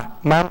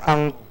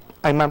 Ma'am,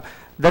 ma'am,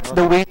 that's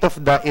the weight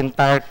of the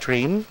entire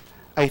train.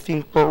 I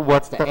think po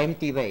what the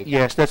empty weight.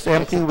 Yes, that's the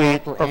empty the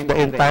weight total of the empty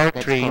weight. entire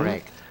That's train.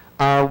 correct.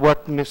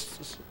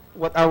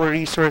 What our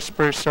resource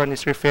person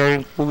is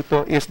referring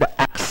to is the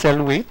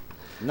axle weight.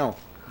 No.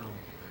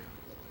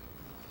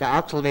 The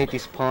axle weight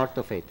is part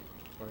of it.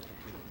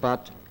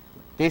 But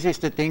this is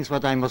the things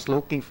what I was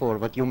looking for,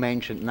 what you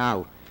mentioned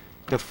now.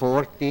 The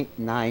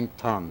 49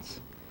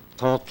 tons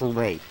total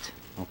weight,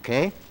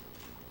 okay?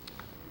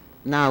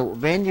 Now,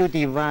 when you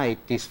divide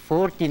this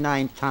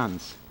 49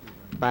 tons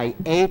by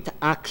 8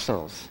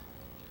 axles,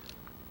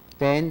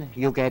 then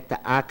you get the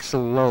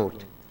axle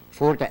load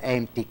for the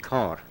empty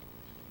car.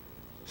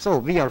 So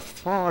we are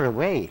far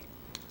away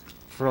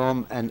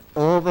from an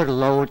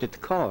overloaded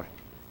car.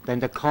 Then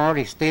the car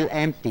is still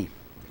empty.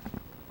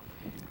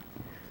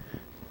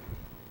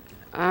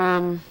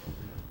 Let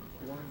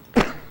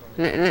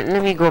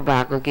me go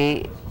back,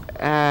 okay?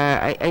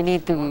 I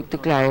need to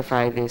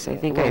clarify this. I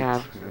think I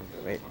have.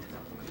 Wait.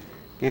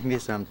 Give me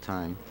some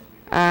time.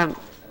 Can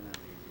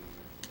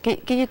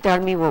you tell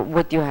me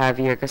what you have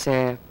here?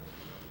 Kasi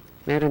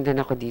meron din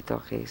ako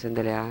dito. Okay,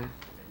 sandali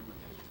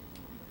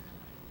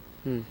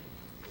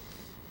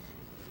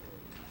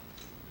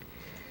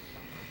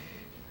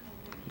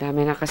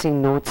Dami na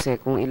kasing notes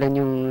kung ilan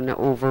yung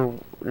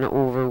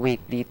na-overweight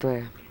dito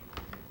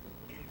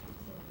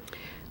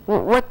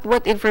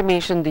What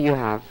information do you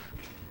have?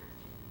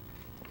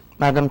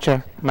 Madam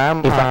Chair,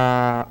 ma'am,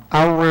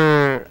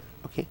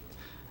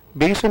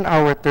 Based on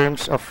our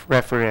terms of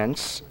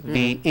reference,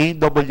 the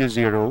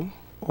AW0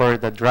 or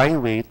the dry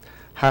weight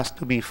has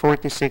to be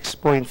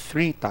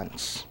 46.3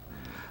 tons.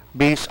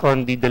 Based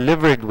on the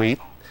delivered weight,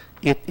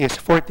 it is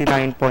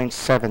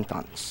 49.7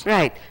 tons.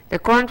 Right. The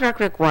contract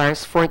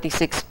requires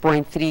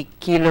 46.3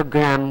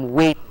 kilogram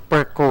weight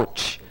per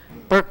coach.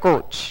 Per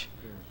coach.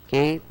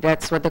 Okay,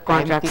 that's what the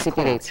contract Empty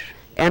stipulates. coach.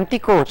 Empty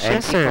coach, yes,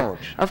 Empty sir.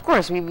 coach. Of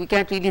course, we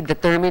can't really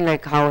determine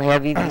like how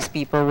heavy these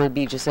people will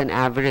be, just an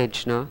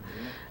average, no?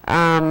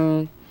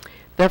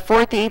 The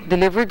 48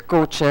 delivered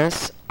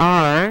coaches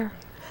are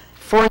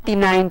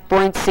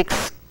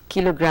 49.6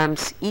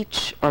 kilograms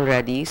each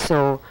already,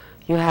 so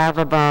you have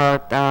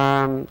about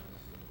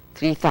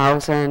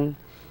 3,000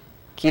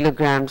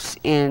 kilograms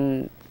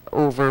in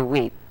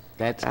overweight.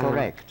 That's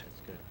correct.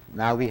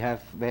 Now we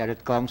have where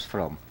it comes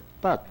from.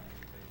 But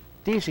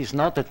this is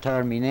not a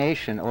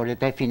termination or a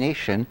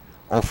definition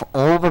of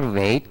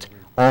overweight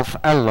of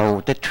a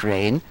loaded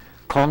train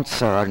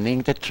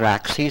concerning the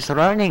tracks he's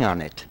running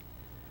on it.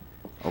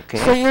 Okay?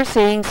 So you're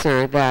saying,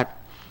 sir, that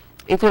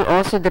it will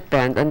also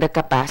depend on the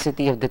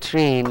capacity of the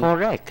train.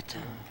 Correct.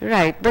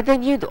 Right, but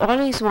then you'd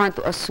always want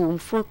to assume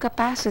full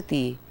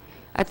capacity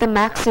at the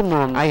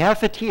maximum. I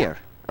have it here.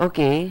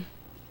 Okay.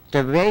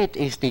 The weight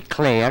is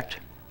declared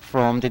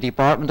from the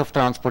Department of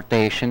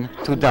Transportation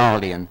to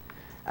Dalian,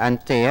 and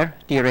there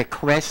they're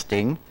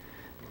requesting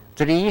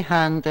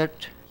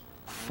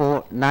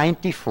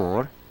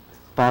 394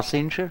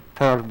 passenger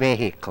per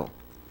vehicle.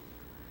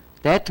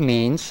 That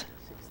means,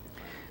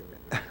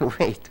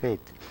 wait.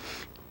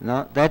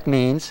 No, that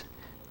means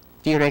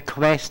they're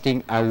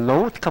requesting a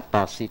load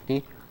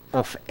capacity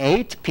of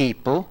 8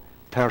 people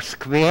per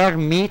square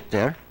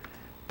meter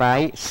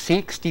by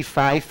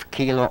 65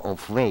 kilo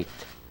of weight.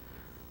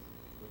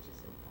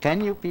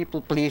 Can you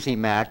people please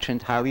imagine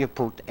how you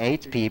put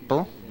 8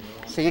 people,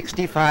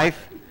 65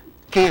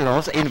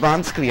 kilos in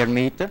 1 square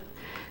meter?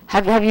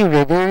 Have you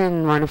ridden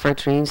in one of our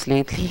trains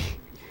lately?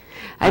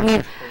 I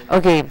mean,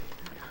 okay,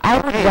 I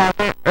would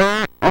rather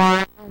err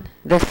on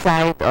the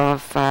side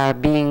of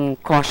being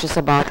cautious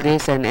about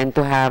this and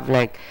to have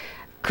like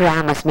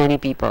cram as many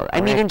people.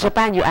 I mean, in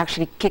Japan, you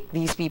actually kick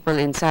these people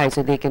inside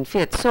so they can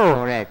fit. So,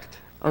 Correct.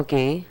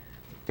 okay,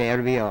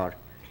 There we are.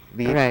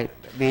 Right.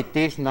 With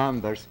these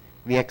numbers,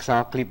 we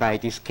exactly by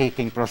these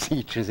kicking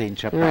procedures in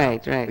Japan.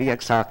 Right. We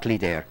exactly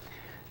there.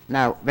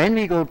 Now, when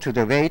we go to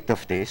the weight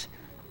of this,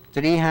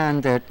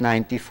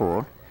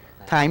 394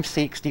 times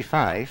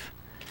 65,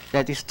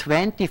 that is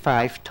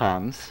 25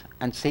 tons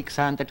and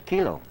 600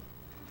 kilo.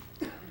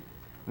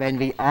 When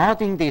we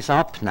adding this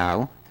up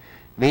now,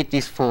 with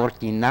this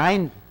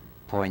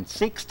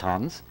 49.6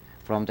 tons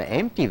from the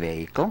empty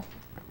vehicle,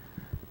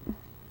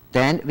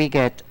 then we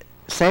get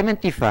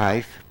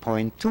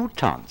 75.2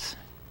 tons.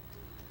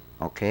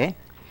 Okay?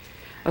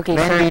 okay,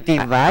 When sir. we're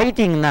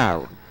dividing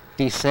now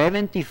the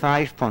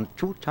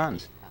 75.2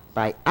 tons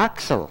by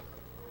axle,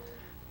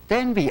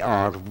 then we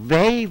are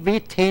way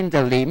within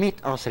the limit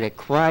as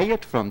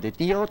required from the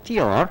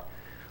DOTR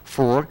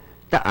for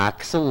the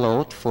axle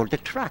load for the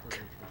truck.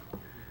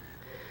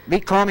 We're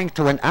coming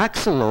to an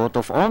axle load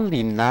of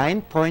only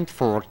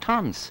 9.4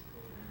 tons.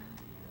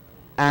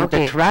 And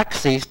Okay. the track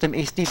system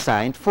is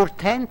designed for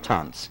 10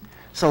 tons.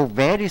 So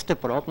where is the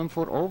problem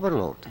for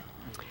overload?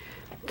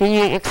 Can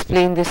you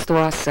explain this to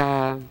us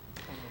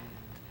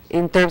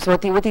in terms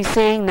what he's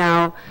saying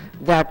now,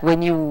 that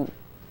when you,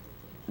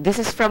 this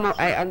is from,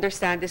 I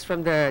understand this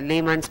from the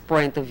layman's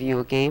point of view,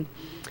 okay?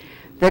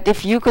 That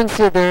if you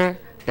consider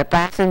the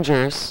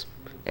passengers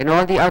and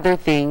all the other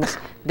things,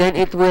 then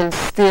it will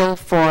still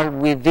fall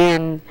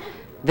within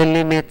the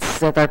limits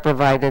that are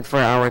provided for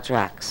our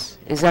tracks.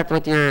 Is that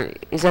what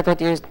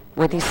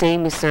he's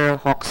saying, Mr.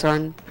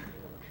 Hoxon?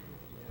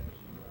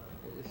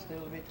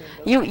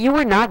 You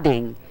were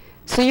nodding,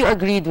 so you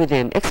agreed with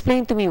him.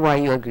 Explain to me why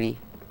you agree.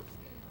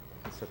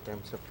 It's a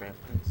terms of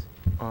reference.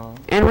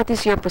 And what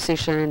is your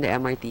position in the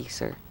MRT,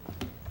 sir?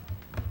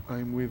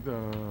 I'm with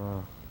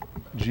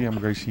GM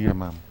Garcia,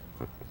 ma'am.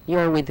 You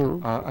are with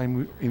who?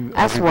 I'm in.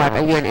 As with, what?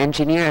 Are you an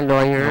engineer, a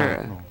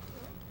lawyer?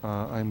 No.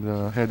 I'm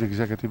the head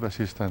executive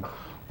assistant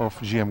of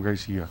GM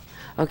Garcia.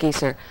 Okay,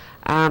 sir.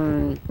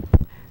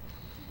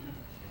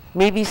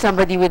 Maybe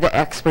somebody with the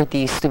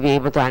expertise to be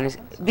able to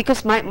understand.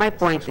 Because my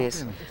point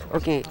is,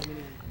 okay,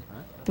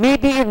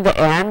 maybe in the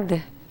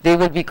end, they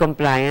will be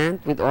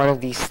compliant with all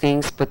of these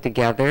things put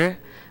together.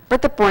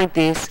 But the point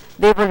is,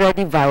 they've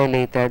already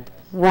violated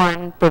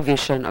one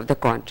provision of the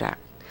contract.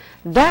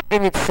 That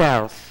in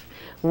itself,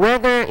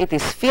 whether it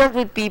is filled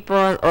with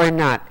people or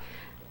not,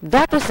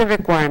 that was the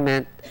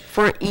requirement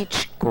for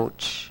each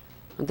coach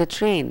on the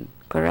train,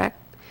 correct?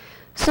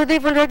 So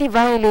they've already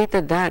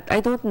violated that.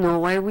 I don't know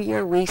why we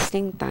are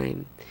wasting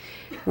time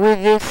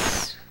with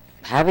this,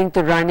 having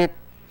to run it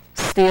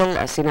still.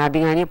 As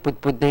sinabi nga niya,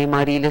 pud-pud na yung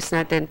mga reels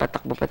natin,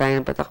 patakbo pa tayo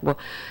ng patakbo.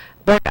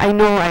 But I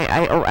know,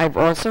 I've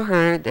also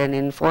heard in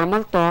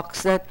informal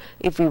talks that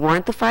if we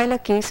want to file a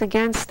case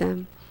against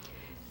them,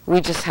 we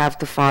just have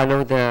to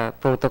follow the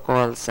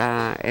protocols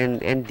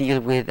and deal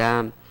with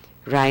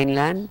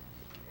Rhineland.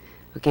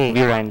 Okay.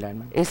 Rhineland,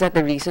 ma'am. Is that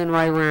the reason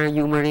why we're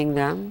humoring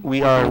them?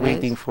 We are It is?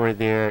 waiting for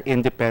their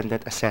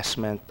independent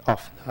assessment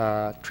of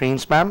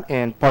trains, ma'am,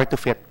 and part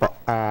of it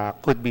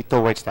could be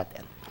towards that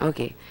end.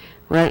 Okay.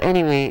 Well,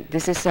 anyway,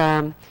 this is,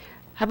 how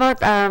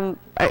about,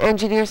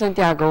 Engineer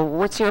Santiago,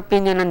 what's your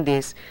opinion on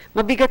this?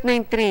 Mabigat na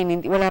yung train,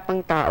 hindi, wala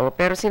pang tao,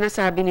 pero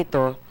sinasabi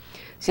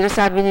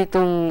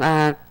nitong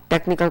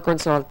technical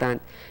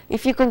consultant,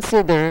 if you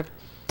consider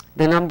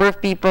the number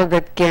of people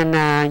that can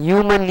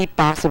humanly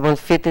possible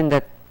fit in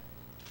the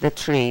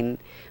train,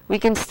 we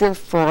can still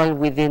fall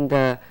within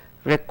the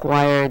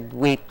required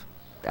weight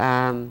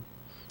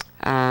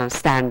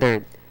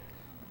standard.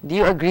 Do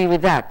you agree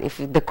with that?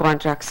 If the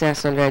contract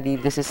says already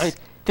this is I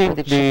think what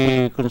it should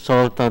be? the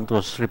consultant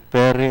was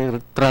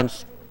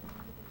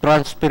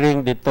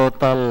transferring the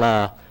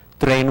total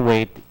train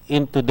weight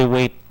into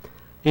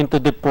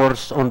the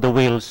force on the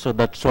wheels, so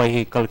that's why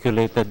he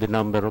calculated the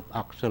number of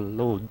axle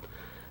load.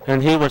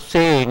 And he was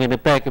saying, in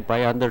effect, if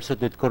I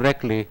understood it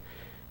correctly,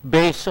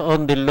 based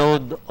on the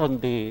load on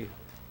the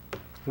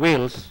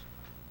wheels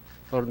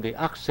or the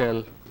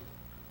axle,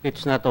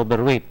 it's not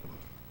overweight.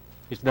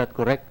 Is that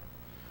correct?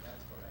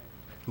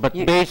 But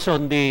based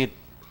on the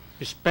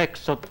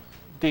specs of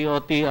the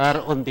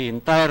OTR on the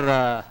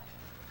entire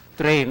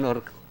train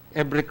or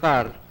every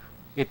car,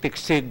 it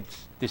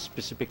exceeds the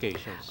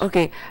specifications.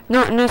 Okay.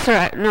 No,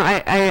 sir. No,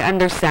 I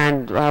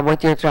understand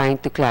what you're trying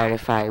to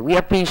clarify. We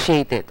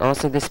appreciate it.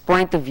 Also, this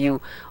point of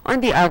view. On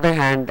the other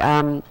hand,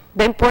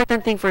 the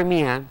important thing for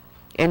me,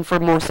 and for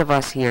most of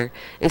us here,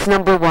 is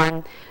number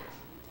one,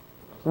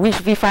 we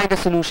find a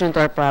solution to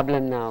our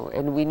problem now,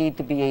 and we need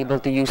to be able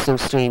to use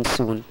those trains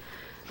soon.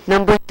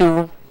 Number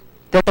two,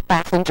 that the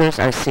passengers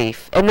are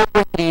safe. And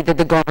number three, that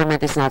the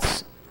government is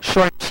not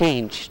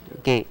shortchanged.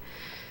 Okay.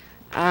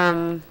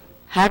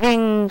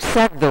 Having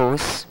said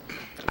those,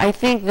 I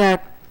think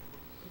that,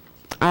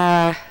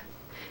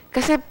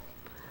 kasi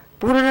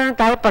puro na lang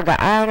tayo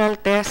pag-aaral,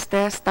 test,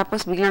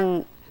 tapos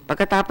biglang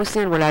pagkatapos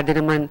yan, wala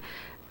din naman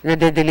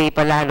nade-delay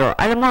pa lalo.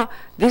 Alam mo,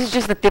 this is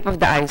just the tip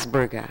of the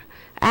iceberg.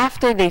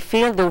 After they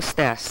fail those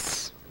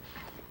tests,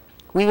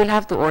 we will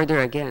have to order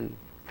again.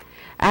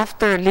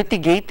 After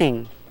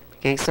litigating,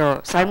 okay, so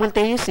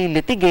simultaneously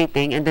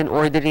litigating and then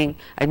ordering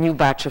a new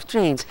batch of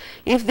trains.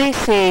 If they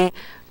say,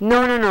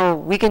 no,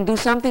 we can do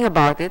something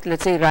about it,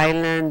 let's say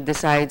Rhineland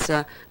decides,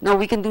 no,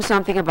 we can do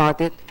something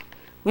about it,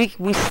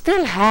 we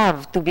still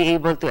have to be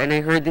able to, and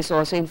I heard this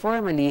also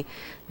informally,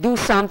 do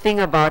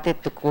something about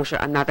it to cushion.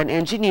 I'm not an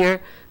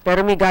engineer,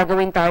 pero may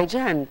gagawin tayo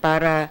dyan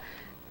para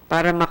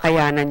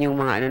makayanan yung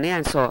mga ano na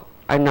yan. So,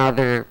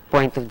 another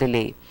point of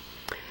delay.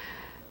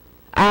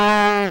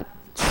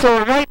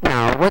 So right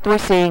now, what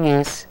we're saying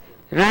is,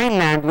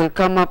 Rhineland will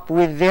come up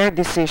with their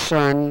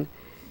decision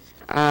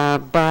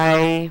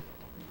by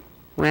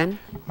when?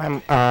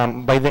 Ma'am,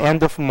 by the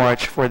end of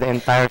March for the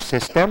entire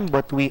system,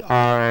 but we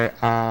are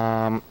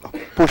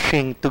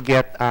pushing to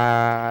get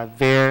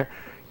their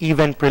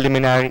even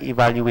preliminary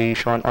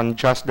evaluation on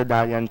just the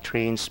Dalian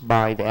trains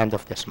by the end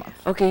of this month.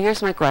 Okay,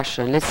 here's my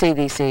question. Let's say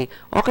they say,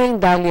 okay,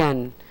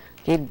 Dalian,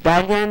 okay,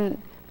 Dalian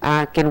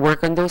can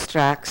work on those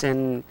tracks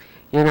and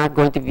you're not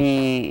going to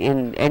be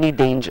in any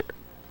danger.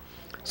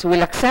 So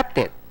we'll accept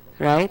it,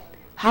 right?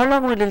 How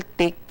long will it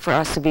take for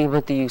us to be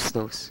able to use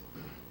those?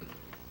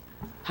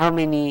 How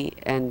many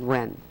and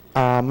when?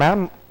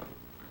 Ma'am,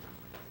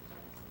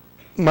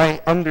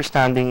 my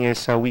understanding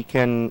is we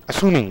can,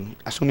 assuming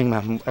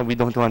ma'am, we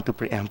don't want to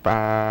preempt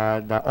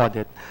the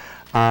audit,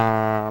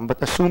 but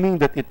assuming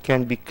that it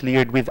can be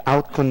cleared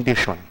without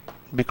condition,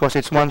 because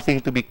it's one thing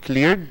to be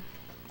cleared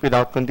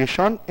without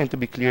condition and to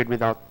be cleared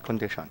without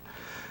condition.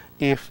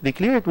 If they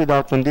clear it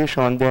without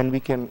condition, then we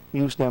can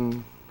use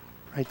them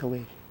right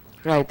away.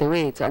 Right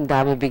away. So, ang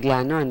dami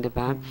bigla nun, di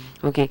ba?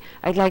 Okay.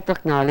 I'd like to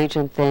acknowledge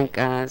and thank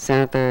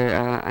Senator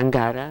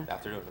Angara. Good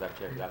afternoon, Madam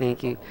Chair. Good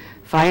Thank you.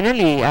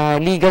 Finally,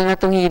 legal na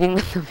tong hearing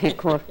na to, may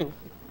quorum.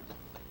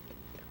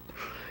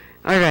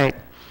 All right.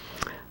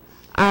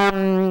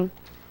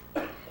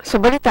 So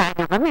balitaan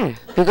nyo kami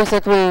because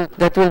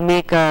that will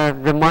make a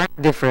remarked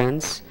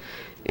difference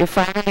if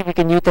finally we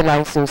can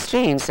utilize those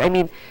trains. I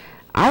mean,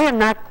 I am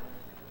not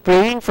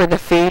praying for the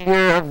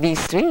failure of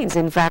these trains.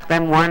 In fact,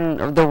 I'm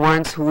one of the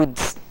ones who would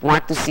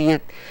want to see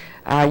it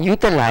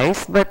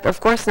utilized, but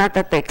of course not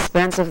at the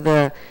expense of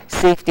the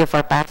safety of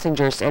our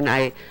passengers, and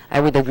I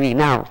would agree.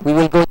 Now, we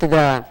will go to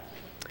the,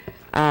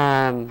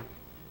 I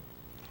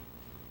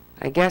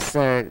guess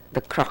the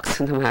crux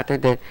of the matter,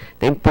 the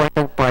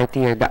important part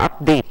here, the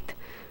update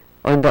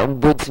on the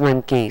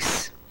ombudsman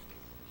case.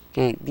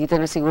 Okay, dito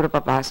na siguro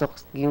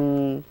papasok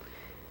yung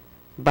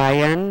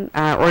bayan,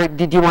 or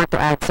did you want to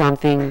add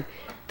something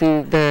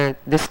to the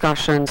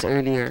discussions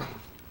earlier?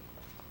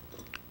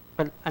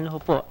 Well, ano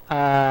po,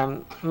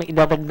 may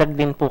idadagdag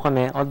din po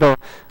kami. Although,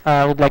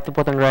 we'd like to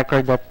put on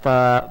record that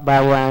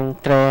Bayan,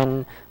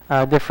 Tren,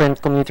 different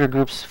commuter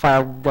groups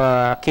filed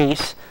the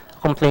case,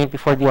 complaint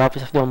before the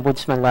Office of the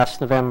Ombudsman last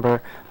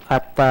November.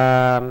 At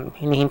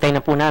hinihintay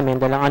na po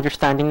namin dahil ang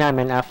understanding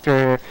namin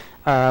after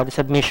the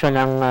submission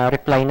ng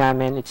reply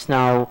namin. It's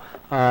now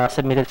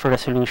submitted for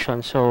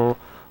resolution. So,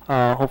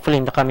 hopefully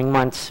in the coming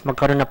months,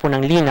 magkaroon na po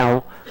ng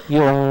linaw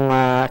yung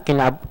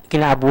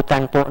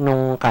kinaabutan po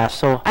nung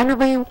kaso. Ano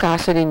ba yung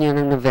kaso ninyo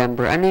ng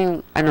November? Ano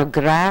yung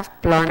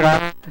graft,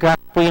 plunder?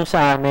 Graft po yung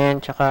sa amin,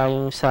 tsaka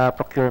yung sa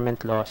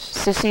procurement laws.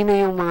 So, sino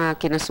yung mga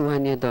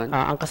kinasuhan niyo doon?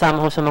 Ang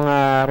kasama ko sa mga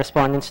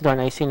respondents doon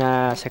ay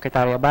sina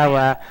Secretary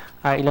Abaya,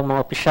 ilang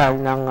mga opisyal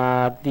ng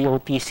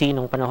DOTC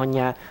nung panahon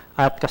niya,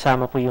 at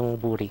kasama po yung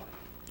buri.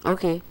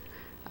 Okay.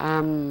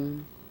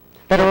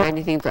 Pero,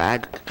 anything to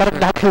add?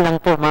 Karagdagan lang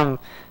po, ma'am.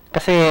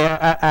 Kasi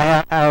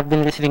I've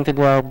been listening to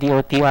the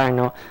DOTR,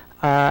 no?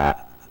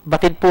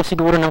 Batid po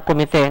siguro ng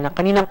komite na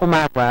kaninang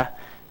umaga,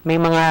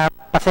 may mga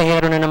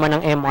pasahero na naman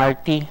ng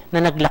MRT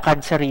na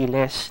naglakad sa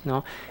Riles,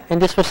 no? And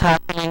this was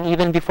happening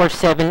even before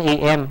 7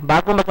 a.m.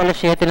 Bago mag-alas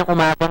 7 ng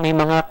umaga, may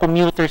mga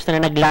commuters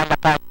na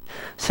naglalakad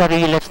sa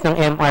Riles ng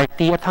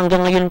MRT. At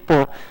hanggang ngayon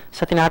po,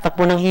 sa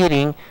tinatakbo ng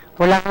hearing,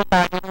 wala ko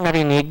tayong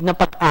narinig na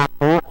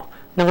pag-ako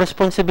ng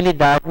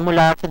responsibilidad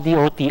mula sa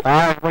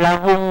DOTR. Wala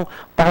hong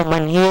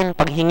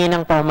paghingi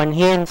ng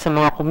paumanhin sa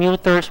mga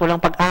commuters, walang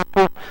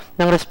pag-ako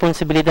ng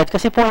responsibilidad.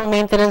 Kasi po ang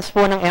maintenance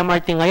po ng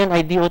MRT ngayon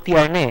ay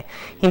DOTR na eh.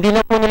 Hindi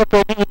na po nila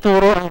pwedeng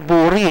ituro ang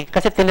buri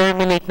kasi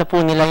terminate na po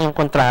nila yung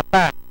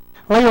kontrata.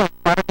 Ngayon,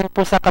 para din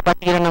po sa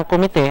kabatiran ng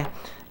komite,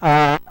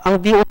 ang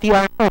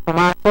DOTR po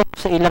pumasok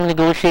sa ilang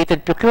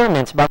negotiated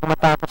procurements bago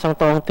matapos ang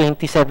taong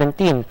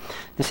 2017.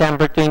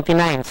 December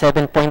 29,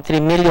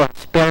 7.3 million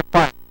spare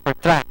parts for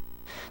track.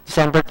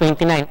 December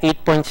 29,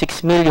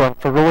 8.6 million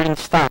for rolling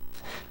stock.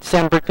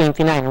 December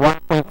 29,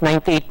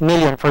 1.98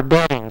 million for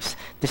bearings.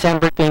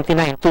 December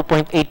 29,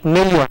 2.8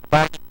 million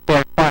value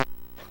spare parts.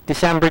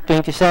 December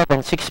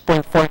 27,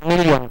 6.4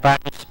 million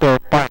value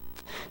spare parts.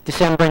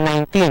 December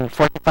 19,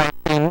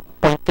 45.3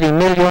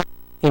 million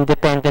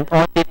independent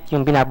audit,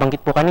 yung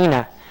binabanggit po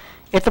kanina.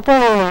 Ito po,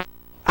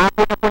 ako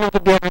na po ng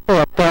gobyerno ito,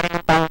 pera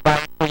ng taong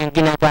bayan po yung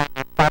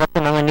ginagamit para sa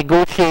mga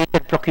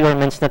negotiated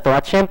procurements na to.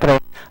 At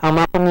syempre, ang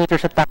mga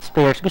commuters at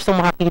taxpayers gusto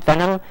makakita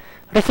ng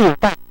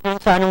resulta kung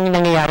sa anong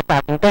nangyayari sa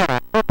ating pera.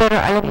 Pero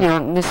alam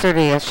niyo, Mr.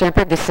 Reyes,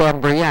 syempre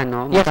December yan,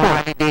 no? Yes,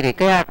 ma'am. Holiday.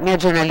 Kaya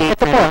medyo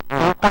na-late Ito po,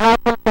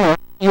 kahapon po,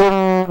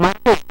 yung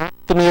Monday,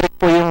 tumirik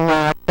po yung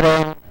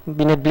trend,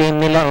 biniblame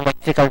nila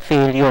electrical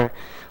failure.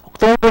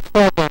 October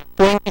 7,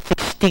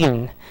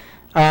 2016,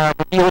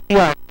 the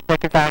DOTR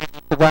Secretary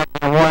of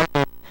Government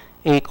awarded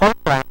a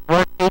contract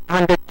worth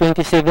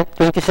 827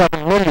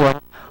 million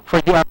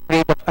for the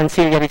upgrade of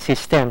ancillary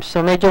systems.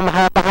 So medyo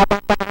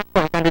mahaba-habang panahon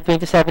po,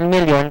 127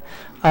 million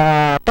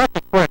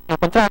project work ng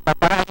kontrata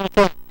para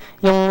ayusin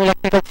yung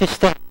electrical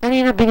system.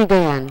 Kanina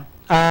binigay yan?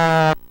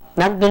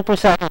 Nandun po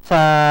sa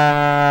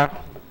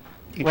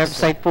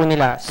website po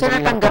nila. So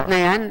natanggap na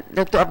yan?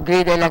 To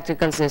upgrade the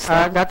electrical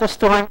system? That was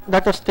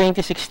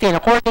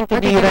 2016. According to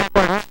the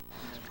records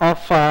of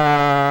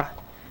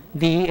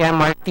the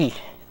MRT,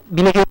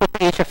 binigay po sa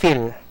Asia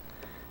Phil.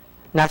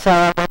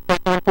 Nasa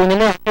website naman po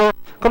nila. So,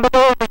 kumbaga,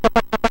 may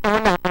sapat na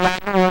panahon na wala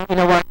na yung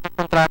inaward ng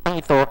kontratang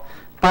ito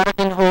para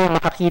din ho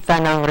makakita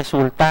ng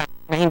resulta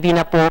na hindi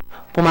na po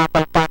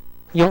pumapalpak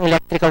yung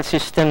electrical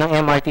system ng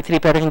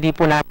MRT3 pero hindi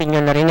po natin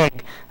yun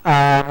narinig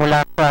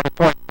mula sa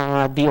report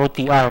ng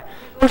DOTR.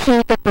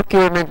 Negotiated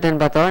procurement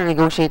din ba to?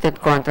 Negotiated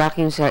contract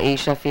yung sa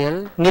Asia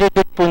Phil?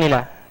 Nirepeat po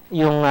nila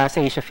yung sa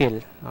Asia Phil.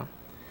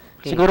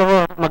 Okay. Siguro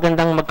ho,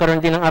 magandang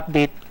magkaroon din ng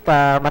update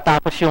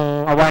matapos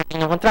yung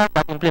awarding ng kontrata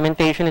at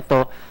implementation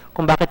ito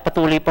kung bakit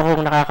patuloy pa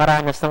hong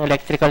nakakaranas ng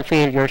electrical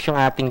failures yung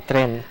ating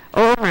trend.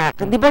 Oo nga.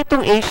 Di ba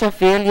itong Asia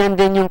Phil, yan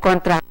din yung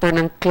contractor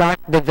ng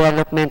Clark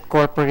Development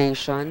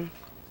Corporation?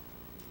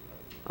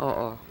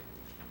 Oo.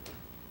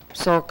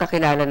 So,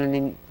 kakilala na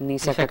ni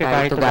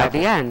Secretary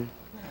Tugadi yan.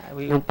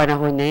 Yung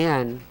panahon na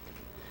yan.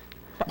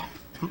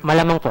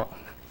 Malamang po.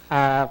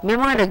 May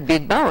mga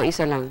nag-bid ba o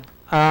isa lang?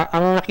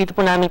 Ang nakita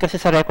po namin kasi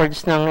sa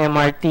records ng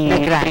MRT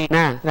nag-grant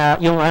na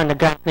yung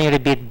nag-grant na yung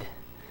rebid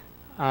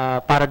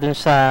para dun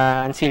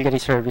sa ancillary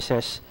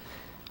services.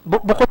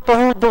 Bukod po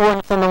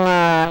doon sa mga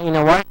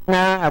inaward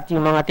na at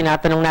yung mga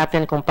tinatanong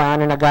natin kung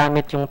paano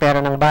nagamit yung pera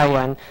ng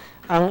bayan,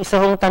 ang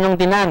isa hong tanong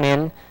din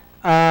namin,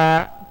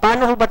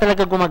 paano ho ba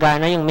talaga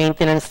gumagana yung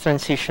maintenance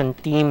transition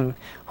team?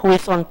 Who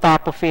is on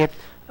top of it?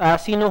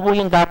 Sino ho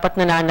yung dapat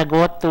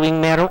nananagot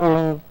tuwing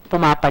merong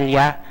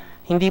pumapalya?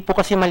 Hindi po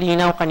kasi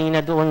malinaw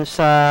kanina doon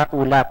sa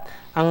ulat.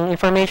 Ang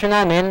information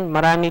namin,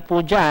 marami po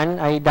dyan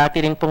ay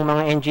dati rin pong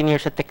mga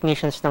engineers at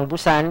technicians ng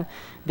Busan.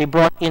 They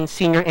brought in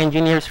senior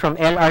engineers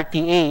from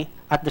LRTA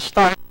at the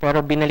start,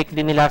 pero binalik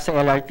din nila sa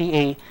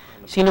LRTA.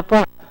 Sino po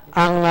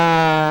ang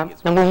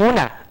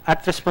nangunguna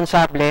at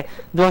responsable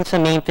doon sa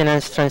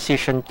maintenance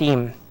transition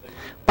team?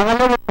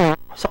 Pangalawa po,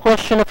 sa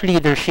question of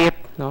leadership,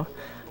 no?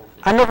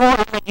 Ano po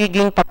ang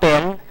nagiging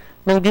papel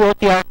ng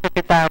DOTR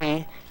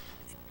Secretary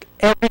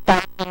every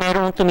time na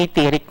mayroong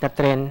tumitirik na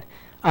trend?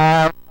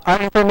 Our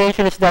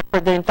information is that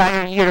for the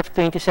entire year of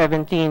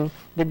 2017,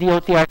 the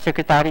DOTR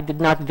Secretary did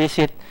not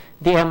visit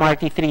the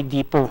MRT3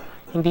 depot.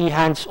 hindi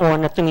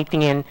hands-on na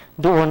tumitingin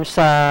doon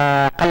sa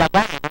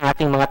kalagayan ng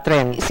ating mga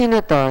tren. Sino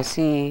to?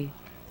 Si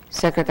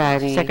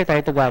Secretary?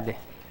 Secretary Tugade.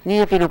 Hindi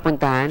niya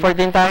pinupuntahan? For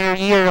the entire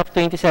year of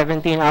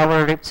 2017,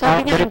 our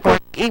Sabi the niya,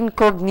 report...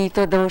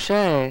 incognito daw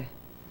siya eh.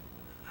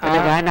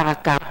 Talaga,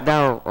 naka-cap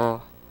daw. Oh.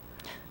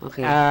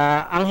 Okay.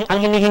 Ang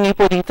hinihingi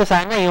po dito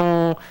sana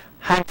yung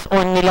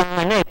hands-on nilang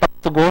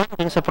pagtugon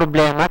dun sa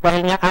problema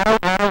dahil nga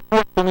araw-araw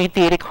po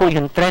tumitirik ho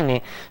yung tren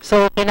eh.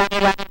 So,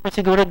 kailangan po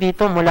siguro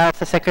dito mula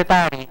sa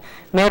secretary,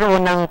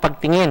 meron ng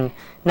pagtingin.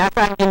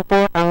 Nasaan din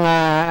po ang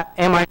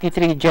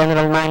MRT3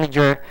 General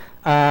Manager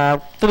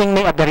tuwing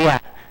may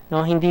aberya.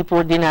 No, hindi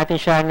po din natin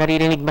siya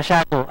naririnig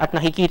masyado at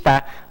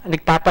nakikita,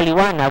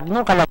 nagpapaliwanag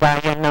ng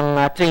kalagayan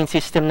ng train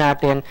system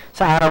natin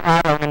sa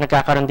araw-araw na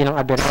nagkakaroon din ng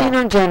aberya.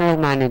 Sino ang General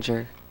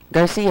Manager?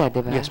 Garcia,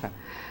 di ba? Yes, ma'am.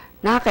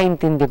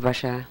 Nakakaintindi ba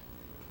siya?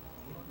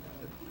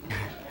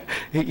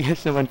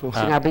 Yes naman po.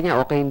 Sinabi niya,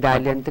 okay yung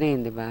Dalian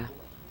train, di ba?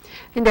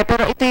 Hindi,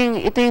 pero ito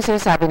yung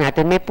sinasabi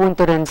natin. May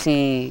punto rin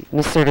si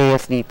Mr.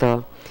 Reyes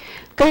dito.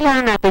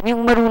 Kailangan natin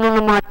yung marunong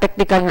ng mga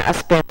technical na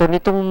aspeto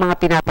nitong mga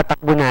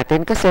pinapatakbo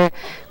natin kasi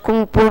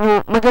kung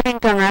puro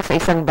magaling ka nga sa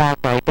isang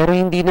bagay pero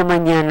hindi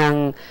naman yan ang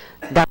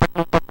dapat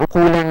mong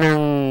pag-ukulan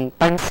ng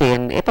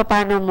pansin,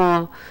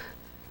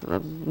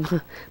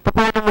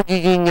 paano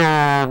magiging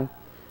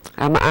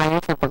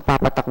maayos ang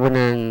pagpapatakbo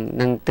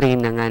ng train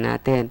na nga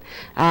natin.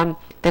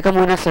 Teka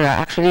muna sir,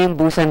 actually yung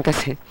Busan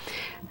kasi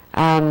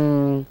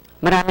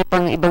marami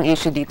pang ibang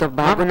issue dito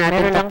bago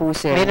natin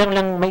tapusin. Meron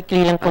lang, may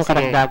ikli lang pong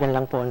Sige. karagdagan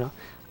lang po. No?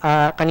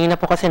 Kanina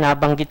po kasi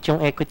nabanggit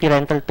yung equity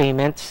rental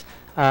payments,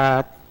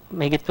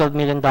 may $12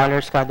 million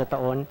kada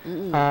taon.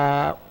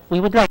 We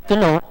would like to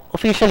know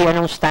officially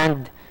anong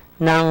stand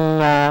ng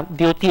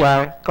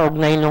DOTR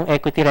kaugnay ng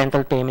equity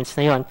rental payments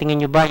na yon.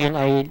 Tingin nyo ba yun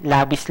ay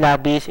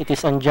labis-labis, it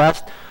is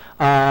unjust?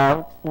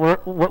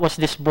 Was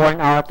this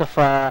born out of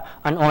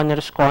an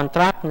onerous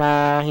contract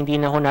na hindi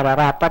na ho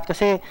nararapat?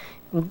 Kasi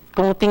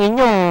kung tingin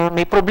nyo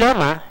may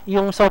problema,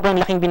 yung sobrang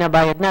laking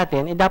binabayad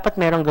natin, dapat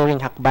merong gawing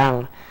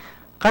hakbang.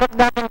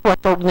 Karagdagan po at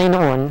kaugnay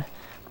noon,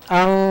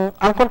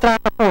 ang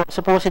kontrata po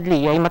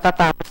supposedly ay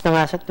matatapos na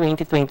nga sa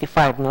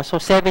 2025. No? So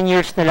 7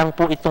 years na lang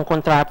po itong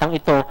kontratang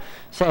ito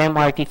sa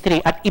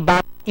MRT3 at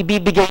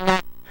ibibigay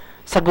na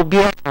sa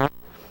gobyerno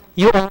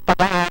yung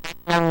pag-aari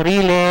ng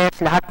riles,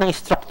 lahat ng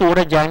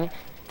istruktura dyan,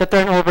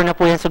 turn over na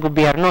po yan sa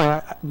gobyerno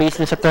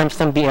based sa terms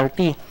ng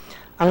BLT.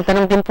 Ang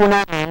tanong din po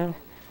namin,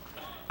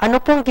 ano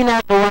pong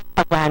ginagawang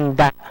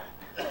paghahanda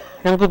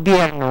ng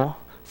gobyerno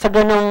sa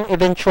ganong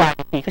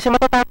eventuality? Kasi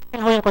matatapos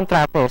din ho yung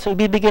kontrata. So,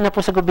 ibibigay na po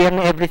sa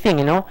gobyerno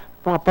everything,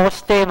 mga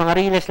poste, mga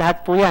riles,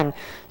 lahat po yan.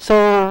 So,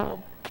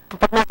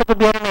 pag nasa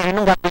gobyerno na yan,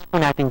 anong gagawin po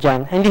natin dyan?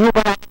 Hindi ho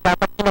ba natin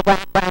dapat ginagawa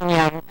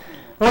yan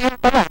ngayon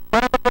pala,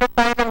 para magkaroon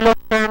tayo ng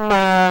long-term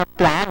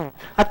plan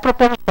at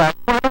proposal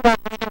kung anong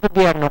gagawin ng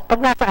gobyerno pag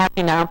nasa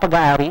atin na ang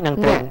pag-aari ng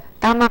tren.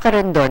 Tama ka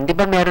rin doon. Di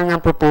ba meron ng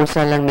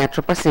proposal ng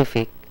Metro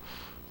Pacific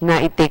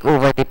na i-take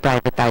over the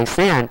privatized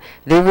na yan?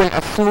 They will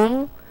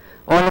assume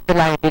all of the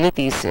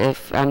liabilities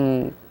if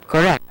I'm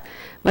correct.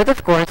 But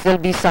of course, they'll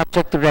be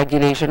subject to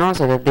regulation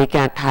also that they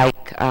can't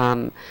hike.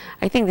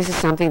 I think this is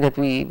something that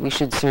we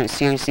should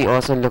seriously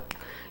also look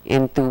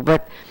into.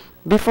 But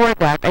before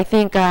that, I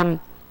think,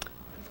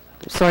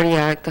 sorry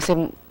kasi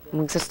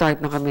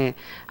magsa-start na kami.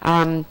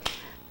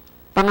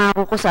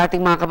 Pangako ko sa ating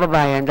mga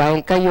kababayan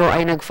dahil kayo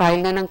ay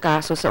nag-file na ng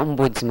kaso sa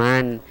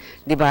ombudsman.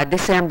 'Di ba?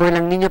 December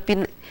lang ninyo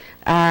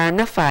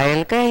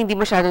na-file kaya hindi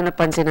masyadong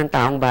napansin ng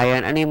taong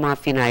bayan ano yung mga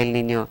final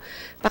ninyo.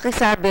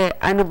 Pakisabi,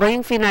 ano ba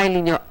yung final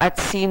ninyo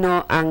at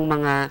sino ang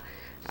mga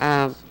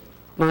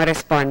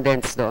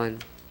respondents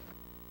doon?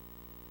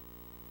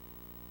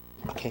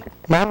 Okay.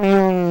 Ma'am,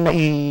 yung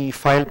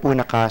nai-file po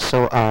na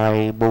kaso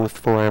ay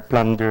both for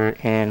plunder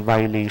and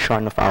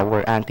violation of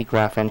our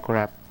Anti-Graft and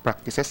Corrupt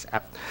Practices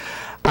Act.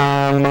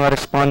 Ang mga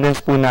respondents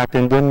po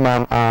natin dun,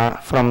 ma'am,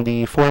 from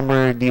the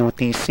former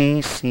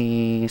DOTC, si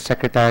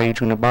Secretary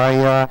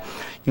Junabaya,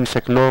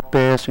 Yusek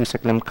Lopez,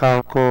 Yusek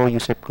Lemcalco,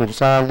 Yusek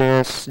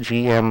Gonzalez,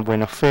 GM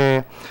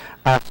Buenafe,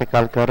 Asek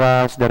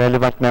Alcaraz, the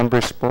relevant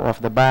members po of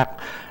the back,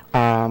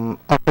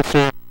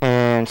 officers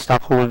and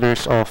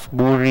stockholders of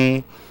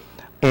Buri,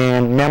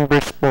 and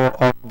members po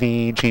of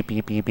the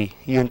GPPB.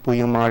 Yun po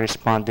yung mga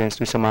respondents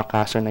sa mga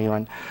kaso na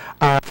yun.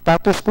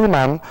 Status po,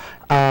 ma'am,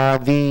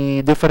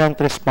 the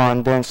different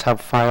respondents have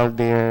filed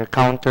their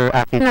counter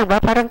affidavit. Ano ba?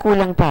 Parang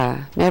kulang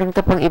pa. Meron ka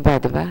pang iba,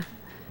 di ba?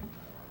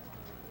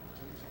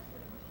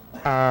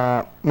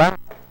 Ma'am,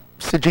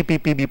 sa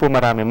GPPB po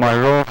marami.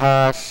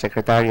 Rojas,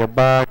 Secretary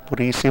Abad,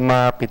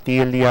 Purisima,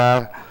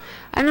 Petilia.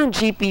 Anong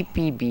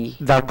GPPB?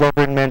 The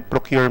Government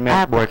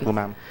Procurement Board po,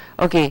 ma'am.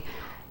 Okay.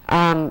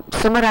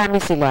 So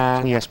marami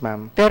sila. Yes,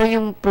 ma'am. Pero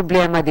yung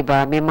problema, di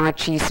ba, may mga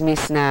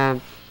chismis na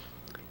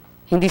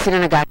hindi sila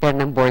nag-attend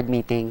ng board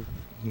meeting.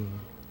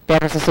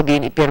 Pero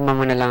sasabihin, ipirma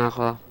mo na lang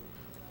ako.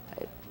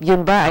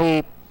 Yun ba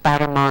ay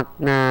paramount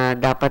na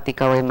dapat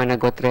ikaw ay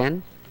managot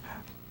rin?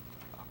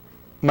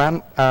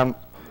 Ma'am,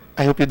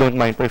 I hope you don't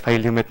mind if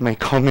I limit my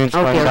comments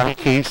on that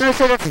case. No,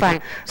 so that's fine.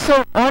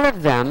 So all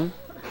of them,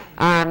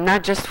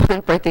 not just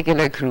one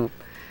particular group,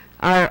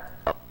 are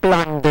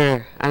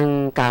plunder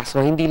ang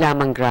kaso, hindi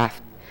lamang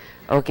graft.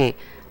 Okay.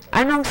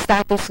 Anong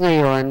status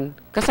ngayon?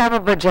 Kasama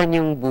ba dyan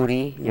yung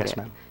buri? Yes,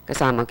 Hindi. ma'am.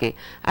 Kasama, okay.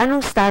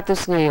 Anong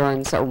status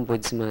ngayon sa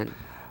ombudsman?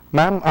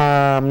 Ma'am,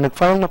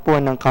 nag-file na po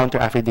ng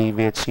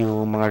counter-affidavits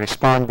yung mga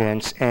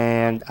respondents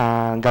and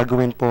ang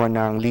gagawin po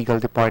ng legal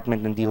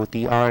department ng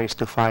DOTR is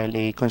to file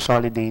a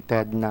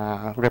consolidated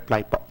na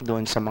reply po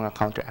doon sa mga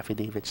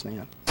counter-affidavits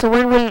na yun. So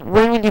when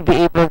will you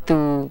be able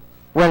to,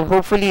 well,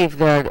 hopefully if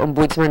the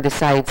ombudsman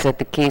decides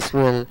that the case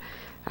will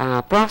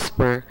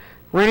prosper,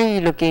 when are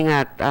you looking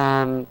at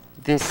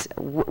this,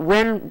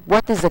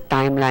 what is the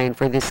timeline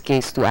for this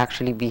case to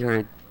actually be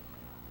heard?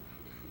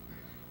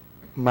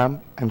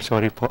 Ma'am, I'm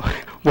sorry po.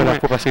 Wala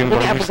po kasi yung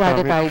Hindi, lawyers abogado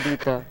namin. tayo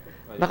dito.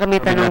 Baka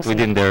may tanong Not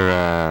within their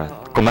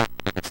command.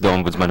 It's the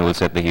ombudsman who will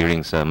set the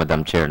hearings,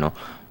 Madam Chair, no?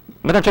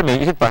 Madam Chair,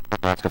 is it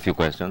possible to ask a few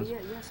questions?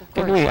 Yes, of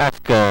Can course. we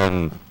ask,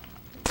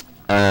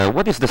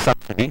 what is the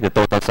subsidy, the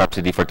total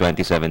subsidy for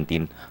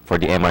 2017 for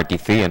the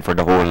MRT3 and for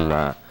the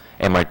whole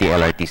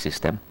MRT-LRT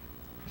system?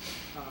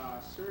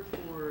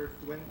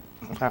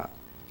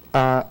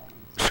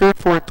 Sir,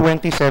 for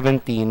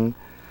 2017,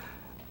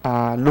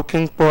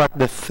 looking po at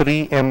the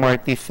three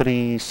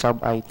MRT3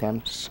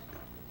 sub-items,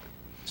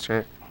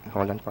 sir,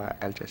 hold on po,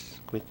 I'll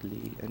just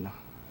quickly, I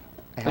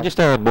So have- just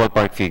a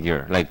ballpark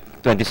figure, like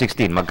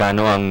 2016,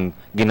 magkano ang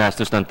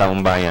ginastos ng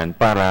taong bayan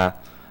para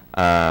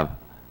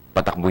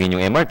patakbuhin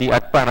yung MRT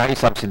at para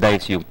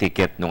i-subsidize yung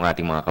ticket ng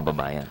ating mga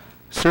kababayan?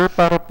 Sir,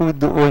 para po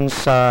doon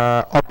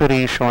sa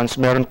operations,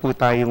 meron po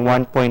tayong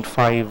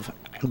 1.5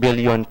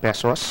 billion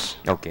pesos.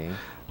 Okay.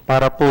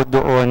 Para po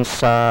doon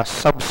sa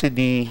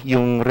subsidy,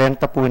 yung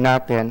renta po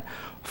natin,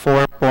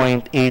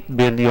 4.8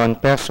 billion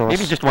pesos.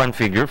 Maybe just one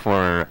figure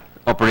for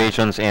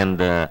operations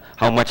and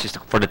how much is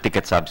for the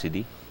ticket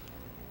subsidy?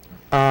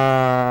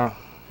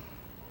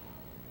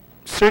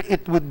 Sir,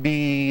 it would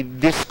be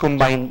this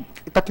combined,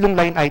 tatlong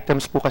line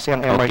items po kasi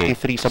ang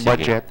MRT3 sa sige.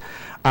 budget.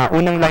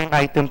 Unang line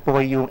item po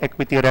yung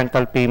equity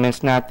rental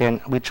payments natin,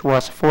 which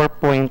was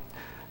 4.8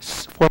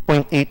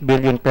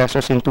 billion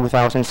pesos in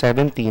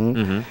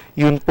 2017.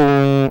 Yun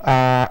pong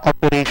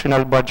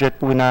operational budget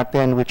po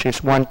natin, which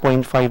is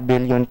 1.5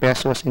 billion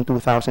pesos in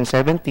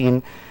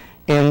 2017.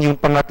 And yung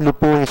pangatlo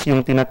po is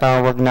yung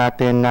tinatawag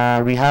natin na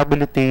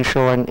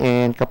rehabilitation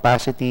and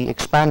capacity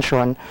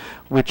expansion,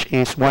 which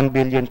is 1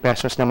 billion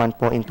pesos naman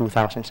po in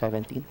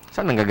 2017.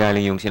 Saan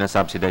nanggagaling yung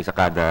sinasubsidize sa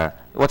kada,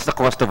 what's the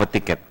cost of a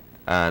ticket?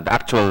 The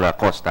actual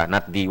cost,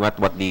 not the what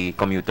the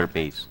commuter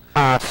pays.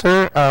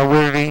 Sir,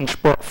 we range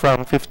po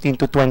from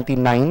 15 to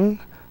 29.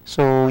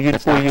 So, yun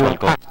That's po the yung,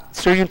 actual cost.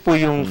 sir, yun po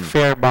yung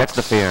fare box.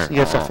 That's the fare.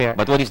 Yes, the Oo. fare.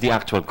 But what is the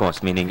actual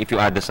cost? Meaning, if you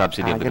add the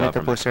subsidy of the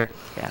Ganito po, government. sir.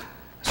 Yeah.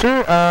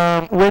 Sir,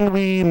 when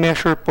we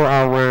measure po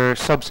our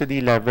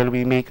subsidy level,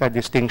 we make a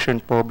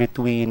distinction po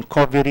between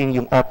covering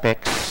yung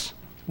OPEX,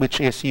 which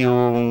is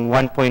yung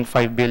 1.5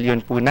 billion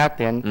po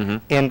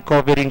natin, and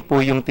covering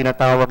po yung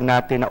tinatawag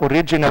natin na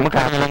original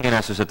Magkano capital. lang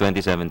ginastos sa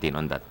 2017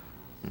 on that?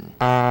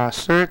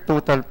 Sir,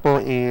 total po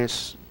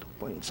is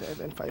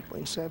 2.7,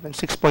 5.7,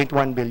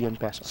 6.1 billion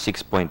pesos.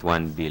 6.1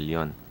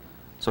 billion.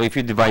 So if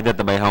you divide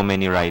that by how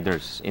many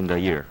riders in the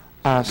year,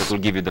 that will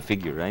give you the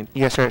figure, right?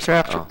 Yes, sir. Sir,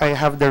 actually, I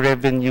have the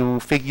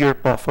revenue figure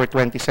po for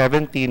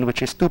 2017,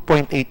 which is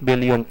 2.8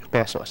 billion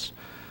pesos.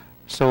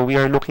 So we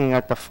are looking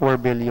at the 4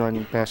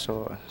 billion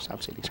peso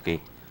subsidies.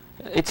 Okay.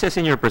 It says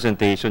in your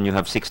presentation you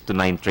have 6 to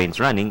 9 trains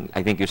running.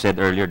 I think you said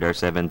earlier there are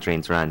 7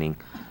 trains running.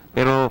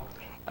 Pero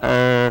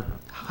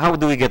how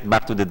do we get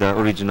back to the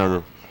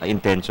original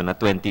intention na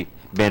 20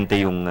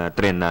 yung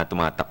train na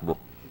tumatakbo?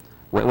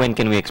 When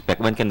can we expect?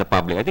 When can the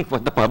public? I think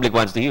what the public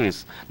wants to hear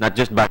is not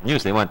just bad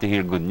news. They want to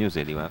hear good news,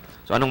 di ba?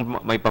 So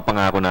anong may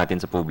papangako natin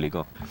sa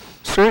publiko?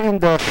 Sir,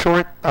 in the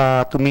short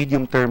to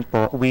medium term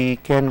po, we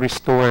can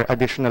restore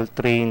additional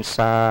trains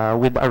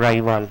with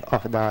arrival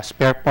of the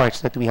spare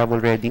parts that we have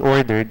already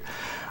ordered.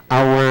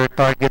 Our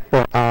target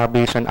po,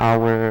 based on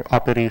our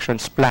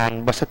operations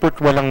plan, basta po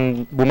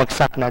walang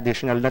bumagsak na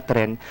additional na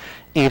tren,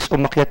 is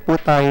umakyat po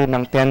tayo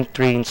ng 10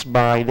 trains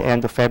by the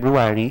end of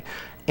February.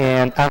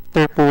 And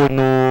after po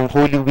no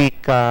Holy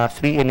Week,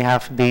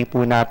 3.5 day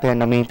po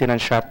natin na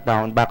maintenance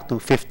shutdown, back to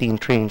 15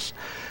 trains.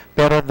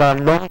 Pero the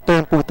long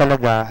term po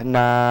talaga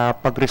na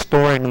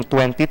pag-restore ng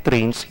 20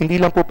 trains, hindi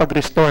lang po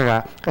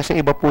pag-restore kasi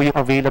iba po yung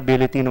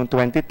availability ng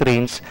 20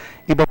 trains,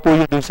 iba po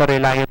yung dun sa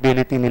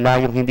reliability nila,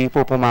 yung hindi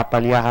po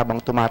pumapalya habang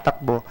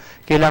tumatakbo.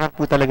 Kailangan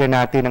po talaga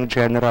natin ng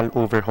general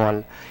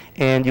overhaul.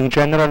 And yung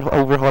general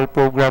overhaul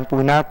program po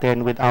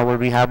natin with our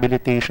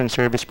rehabilitation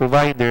service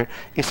provider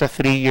is a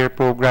 3-year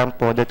program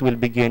po that will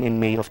begin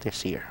in May of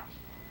this year.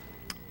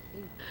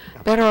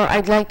 Pero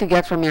I'd like to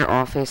get from your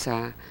office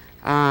a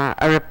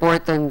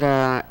report on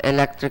the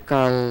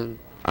electrical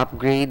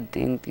upgrade,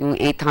 yung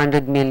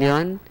 800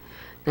 million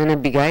na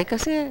nabigay.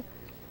 Kasi,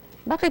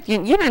 bakit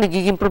yun ang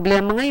nagiging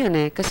problema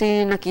ngayon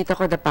kasi nakita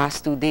ko the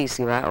past 2 days,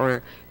 di ba?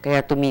 Or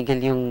kaya tumigil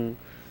yung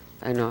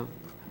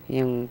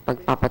yung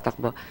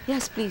pagpapatakbo.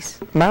 Yes, please.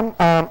 Ma'am,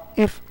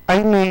 if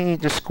I may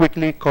just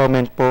quickly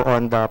comment po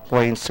on the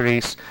points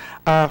raised.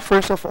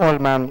 First of all,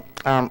 ma'am,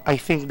 I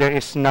think there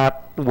is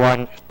not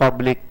one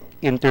public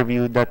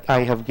interview that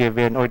I have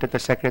given or that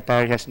the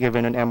Secretary has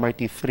given on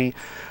MRT3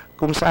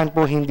 kung saan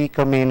po hindi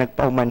kami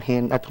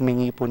nagpaumanhin at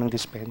humingi po ng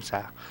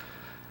dispensa.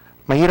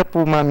 Mahirap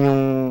po, ma'am,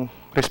 yung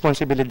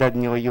responsibilidad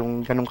nyo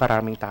yung ganong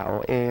karaming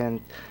tao.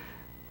 And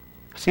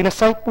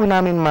sinasite po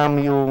namin,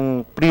 ma'am, yung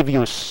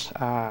previous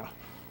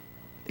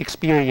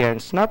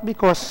experience, not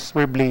because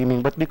we're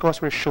blaming, but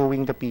because we're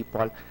showing the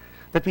people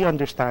that we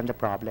understand the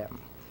problem.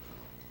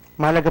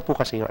 Mahalaga po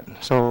kasi yun.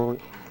 So,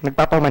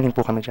 nagpapaumanhin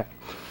po kami dyan.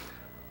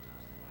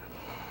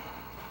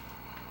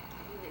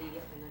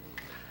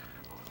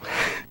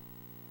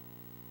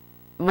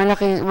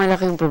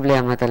 Malaking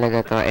problema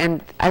talaga to.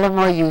 And alam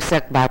mo,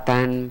 Yusek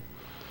Batan,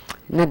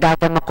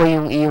 nadadama ko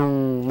yung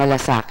iyong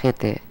malasakit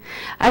eh.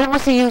 Alam mo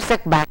si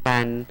Yusek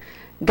Batan,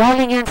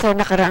 galing yan sa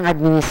nakaraang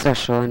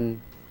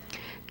administrasyon.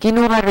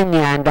 Kinuha rin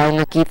yan dahil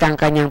nakita ang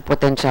kanyang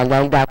potensyal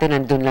dahil dati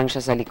nandun lang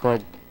siya sa likod.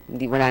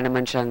 Wala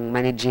naman siyang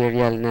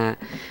managerial na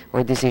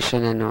or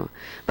decision ano.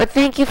 But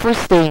thank you for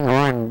staying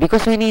on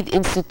because we need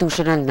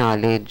institutional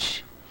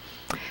knowledge.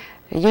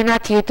 You're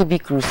not here to be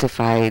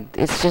crucified.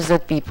 It's just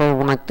that people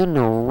want to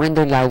know when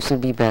their lives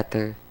will be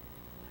better.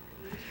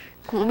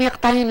 Kung umiyak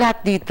tayong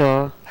lahat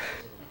dito,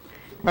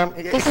 Ma'am,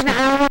 kasi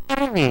naawa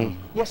ka rin eh.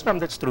 yes, ma'am,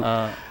 that's true.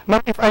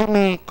 Ma'am, if I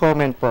may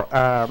comment po,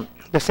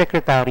 the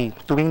Secretary,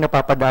 tuwing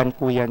napapadaan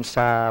po yan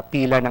sa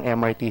pila ng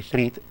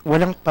MRT3,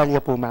 walang palya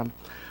po, ma'am.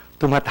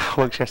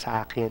 Tumatawag siya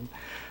sa akin.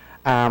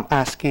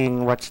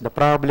 Asking what's the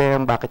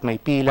problem, bakit may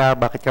pila,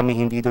 bakit kami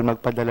hindi doon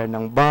magpadala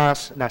ng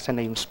bus, nasa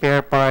na yung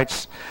spare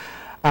parts.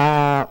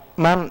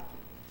 Ma'am,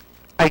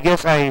 I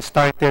guess I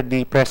started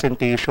the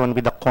presentation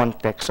with the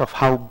context of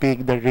how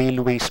big the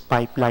railways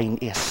pipeline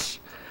is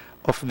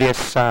of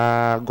this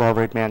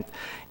government.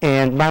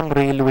 And ma'am,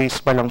 railways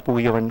pa lang po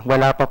yun.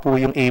 Wala pa po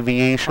yung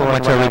aviation. How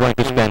much are we wala going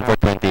to pa po spend yung- for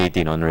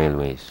 2018 on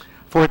railways?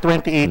 For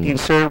 2018,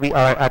 sir, we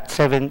are at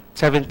 70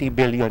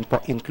 billion po,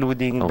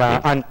 including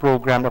the Okay.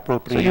 unprogrammed So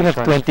appropriations. you have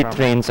 20 from-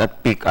 trains at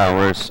peak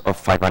hours of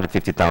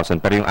 550,000,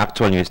 pero yung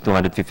actual nyo is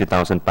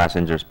 250,000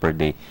 passengers per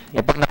day.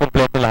 Eh pag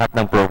nakompleto lahat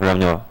ng program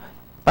nyo,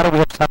 para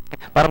we have something,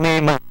 para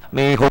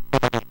may hope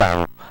naman yung tao.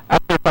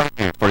 After 5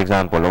 years, for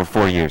example, or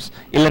 4 years,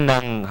 ilan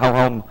ng,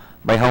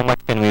 by how much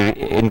can we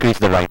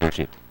increase the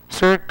ridership?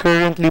 Sir,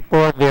 currently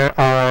po, there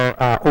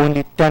are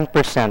only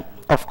 10%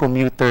 of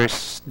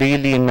commuters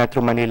daily in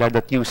Metro Manila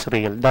that use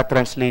rail. That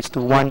translates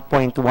to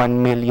 1.1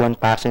 million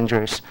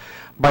passengers.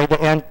 By the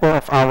end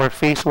po of our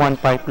Phase 1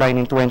 pipeline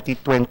in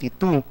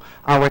 2022,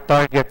 our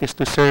target is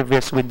to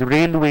service with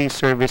railway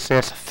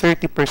services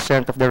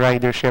 30% of the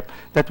ridership.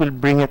 That will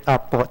bring it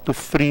up po to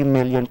 3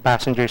 million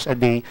passengers a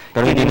day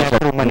Pero in hindi na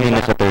Metro sa, hindi Manila.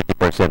 na sa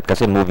 30%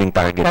 kasi moving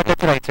target.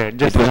 That's right, sir. It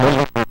Just will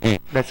no longer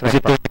be. That's Is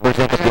it right, 30%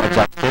 of the Alam naman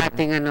adjusted?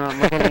 ating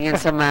magaling yan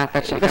sa math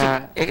at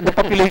saka, The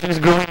population is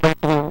growing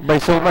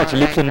by so much,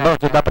 leaps and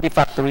bounds. So dapat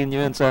i-factor in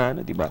yun sa,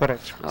 di ba?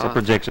 Correct. Sa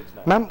projections.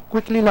 Ma'am,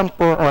 quickly lang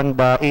po on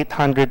the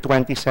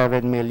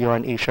 827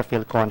 million Asia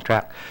Phil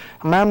contract.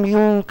 Ma'am,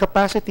 yung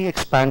capacity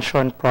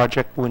expansion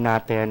project po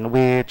natin,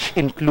 which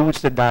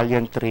includes the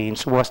Dalian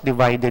trains, was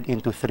divided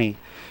into 3.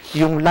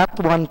 Yung lot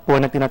 1 po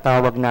na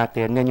tinatawag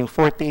natin, yan yung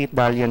 48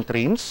 Dalian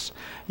trains.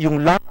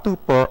 Yung lot 2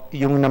 po,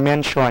 yung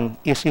na-mention,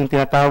 is yung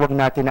tinatawag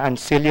natin na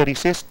ancillary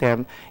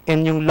system.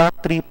 And yung lot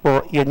 3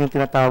 po, yan yung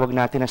tinatawag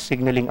natin na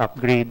signaling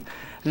upgrade.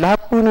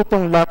 Lahat po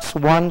nitong lots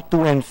 1,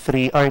 2, and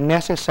 3 are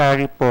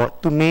necessary po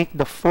to make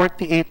the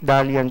 48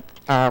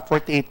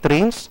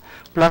 trains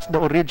plus the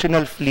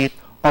original fleet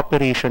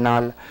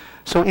operational.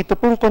 So ito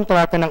pong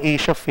kontrata ng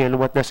Asia Phil,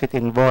 what does it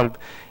involve?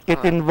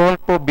 It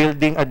involve po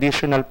building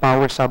additional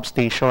power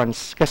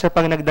substations. Kasi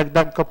pag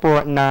nagdagdag ka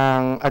po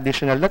ng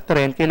additional na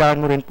trend, kailangan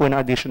mo rin po ng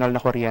additional na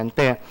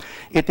kuryente.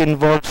 It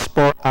involves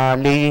po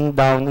laying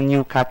down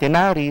new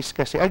catenaries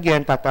kasi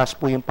again, tataas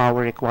po yung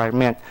power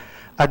requirement.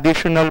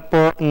 Additional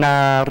po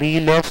na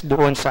relays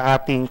doon sa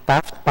ating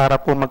Taft para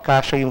po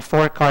magkasya yung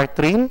 4-car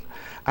train.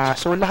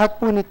 So lahat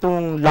po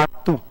nitong lot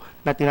 2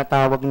 na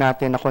tinatawag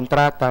natin na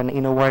kontrata na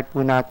inaward po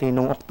natin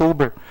noong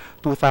October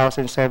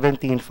 2017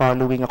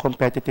 following a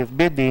competitive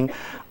bidding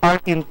are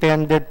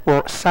intended po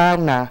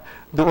sana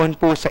doon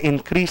po sa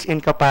increase in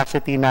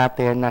capacity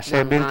natin na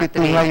 72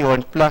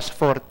 ngayon plus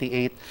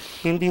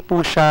 48. Hindi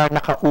po siya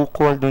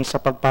nakaukol doon sa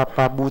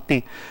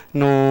pagpapabuti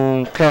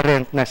nung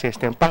current na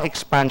system.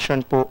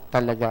 Pang-expansion po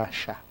talaga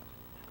siya.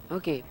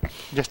 okay.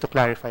 Just to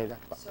clarify that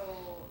po.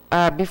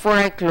 Before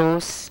I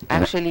close,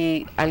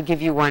 actually, I'll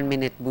give you 1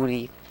 minute,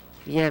 Buri.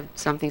 You have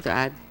something to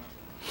add?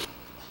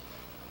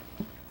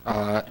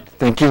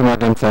 Thank you,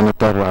 Madam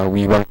Senator.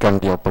 We welcome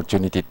the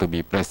opportunity to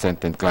be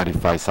present and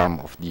clarify some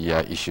of the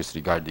issues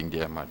regarding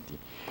the MRT.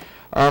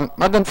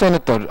 Madam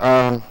Senator,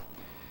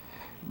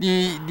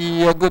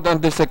 the good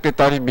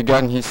Undersecretary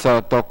began his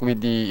talk with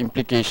the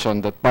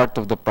implication that part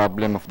of the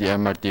problem of the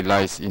MRT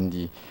lies in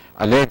the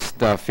alleged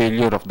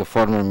failure of the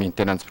former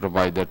maintenance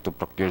provider to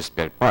procure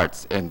spare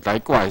parts, and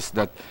likewise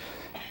that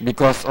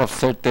because of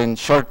certain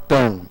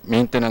short-term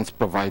maintenance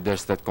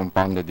providers that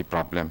compounded the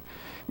problem.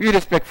 We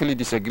respectfully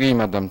disagree,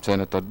 Madam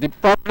Senator. The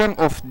problem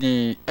of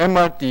the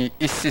MRT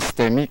is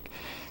systemic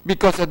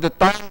because at the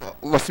time,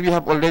 as we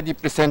have already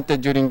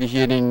presented during the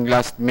hearing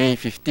last May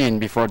 15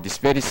 before this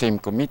very same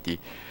committee,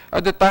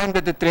 at the time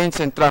that the trains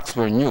and tracks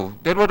were new,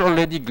 there were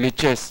already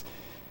glitches,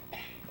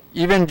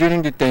 even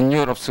during the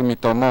tenure of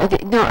Sumitomo. Okay,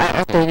 no,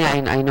 Attorney,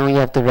 I know you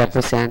have to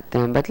represent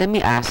them, but let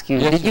me ask you,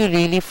 Yes, did you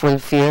really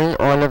fulfill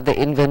all of the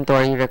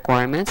inventory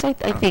requirements? I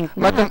think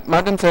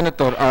Madam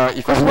Senator, if I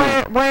because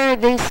may, why are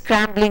they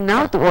scrambling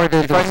now to order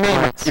if I those may,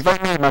 parts? if I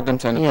may, Madam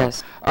Senator,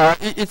 Yes.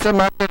 It's a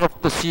matter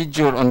of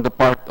procedure on the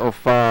part of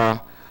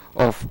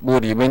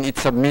Buri when it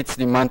submits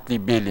the monthly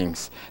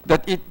billings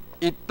that it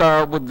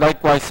would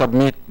likewise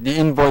submit the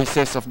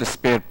invoices of the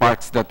spare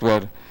parts that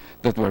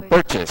were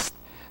purchased.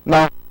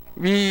 Now,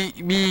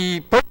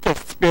 we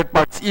purchased spare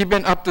parts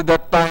even up to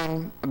that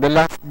time, the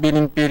last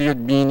billing period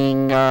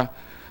meaning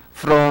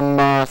from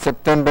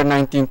September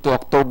 19 to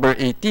October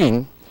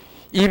 18,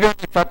 even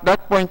if at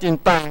that point in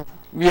time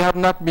we have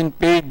not been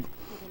paid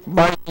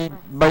by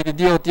the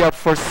DOTR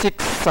for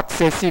 6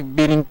 successive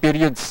billing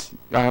periods,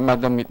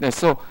 Madam Witness.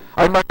 So,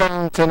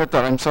 Madam Senator,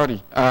 I'm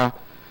sorry.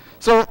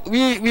 So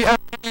we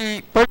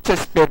actually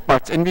purchased spare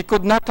parts, and we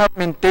could not have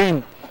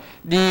maintained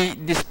the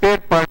spare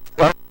parts.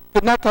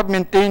 Could not have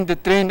maintained the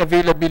train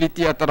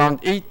availability at around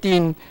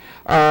 18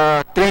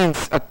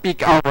 trains at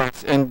peak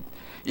hours, and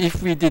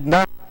if we did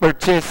not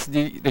purchase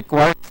the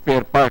required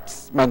spare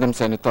parts, Madam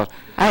Senator.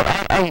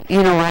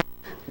 You know what?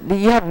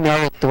 You have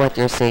merit to what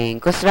you're saying,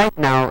 because right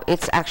now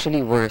it's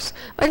actually worse.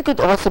 But it could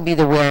also be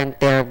the wear and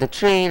tear of the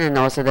train and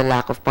also the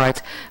lack of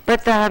parts.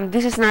 But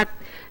this is not.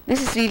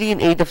 This is really in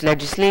aid of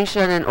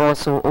legislation and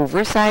also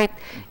oversight.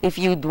 If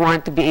you'd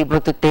want to be able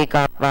to take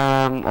up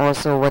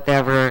also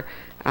whatever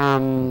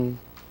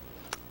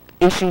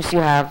issues you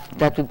have,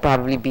 that would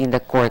probably be in the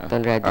court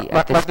already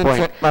at this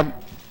point.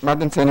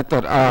 Madam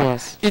Senator,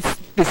 Yes. it's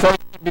precisely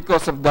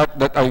because of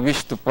that I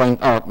wish to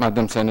point out,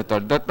 Madam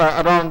Senator, that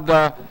around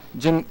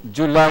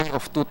July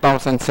of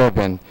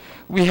 2007,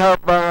 we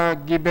have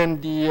given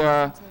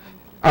the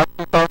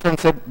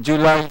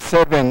July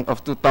 7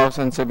 of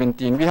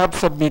 2017, we have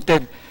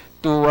submitted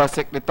to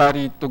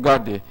Secretary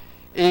Tugade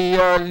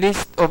a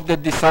list of the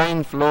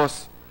design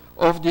flaws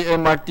of the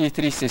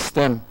MRT3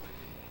 system.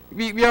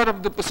 We are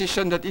of the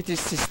position that it is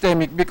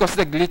systemic because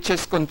the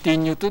glitches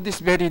continue to this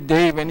very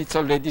day when it's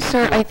already...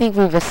 Sir, I think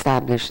we've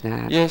established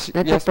that. Yes,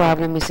 that yes, the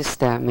problem is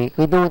systemic.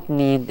 We don't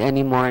need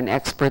any more an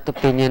expert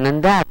opinion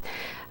on that.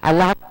 A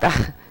lot,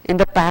 in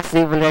the past,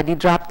 they've already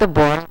dropped the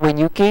ball. When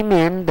you came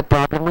in, the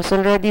problem was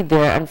already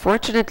there.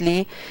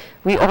 Unfortunately,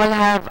 we all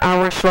have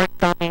our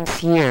shortcomings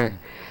here.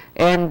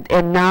 And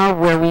now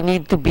where we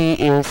need to be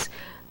is,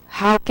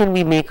 how can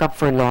we make up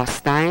for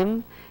lost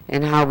time?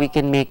 And how we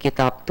can make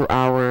it up to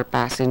our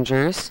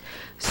passengers.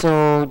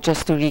 So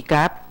just to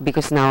recap,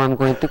 because now I'm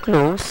going to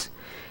close,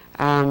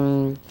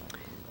 a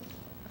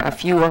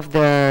few of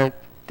the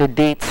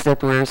dates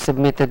that were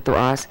submitted to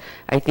us,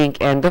 I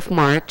think end of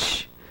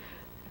March,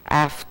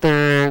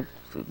 after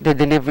the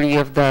delivery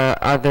of the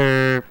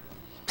other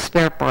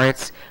spare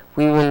parts,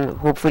 we will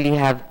hopefully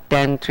have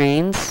 10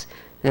 trains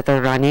that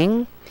are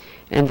running.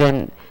 And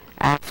then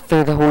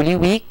after the Holy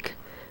Week,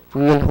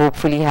 we will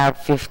hopefully have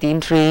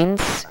 15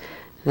 trains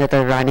that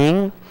are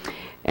running.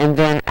 And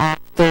then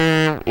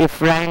after,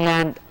 if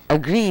Rhineland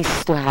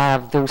agrees to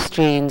have those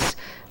trains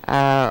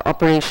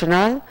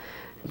operational,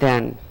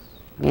 then,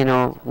 you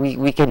know,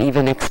 we can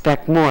even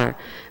expect more.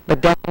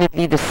 But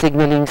definitely the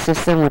signaling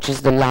system, which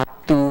is the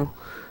Lot 2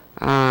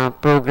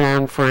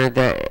 program for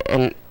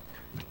the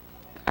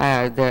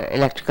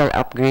electrical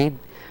upgrade,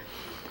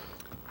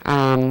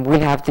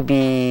 will have to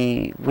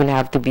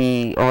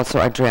be also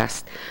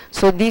addressed.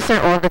 So these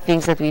are all the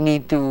things that we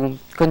need to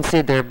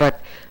consider. But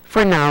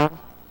for now,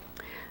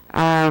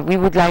 we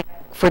would like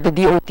for the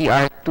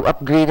DOTR to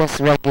upgrade us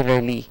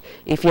regularly.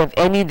 If you have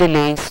any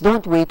delays,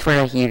 don't wait for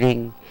a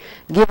hearing.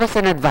 Give us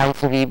an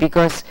advisory,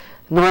 because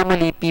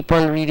normally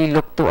people really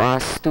look to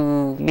us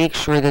to make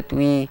sure that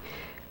we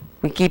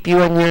keep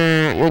you on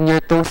your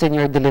toes and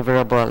your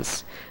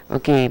deliverables.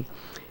 Okay.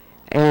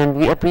 And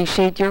we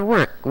appreciate your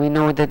work. We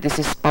know that this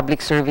is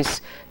public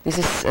service. This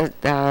is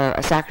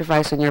a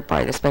sacrifice on your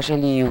part,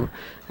 especially you,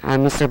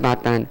 Mr.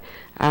 Batan.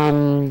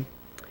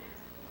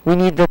 We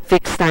need the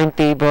fixed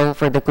timetable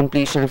for the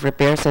completion of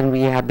repairs and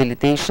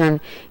rehabilitation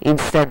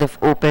instead of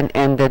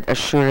open-ended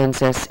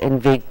assurances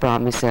and vague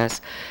promises.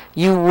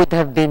 You would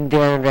have been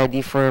there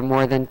already for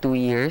more than 2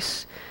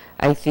 years.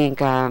 I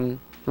think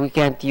we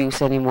can't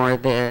use anymore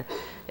the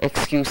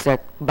excuse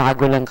that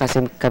bago lang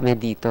kasi kami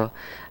dito.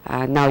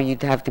 Now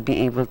you'd have to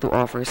be able to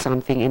offer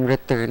something in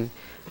return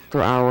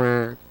to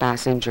our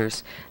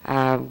passengers.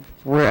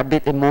 We're a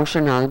bit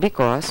emotional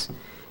because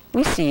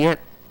we see it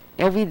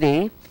every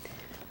day.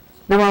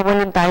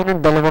 Nawawalan tayo ng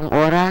 2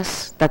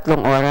 oras, 3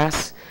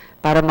 oras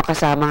para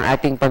makasama ang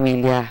ating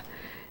pamilya.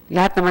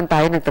 Lahat naman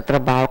tayo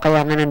nagtatrabaho,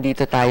 kaya nga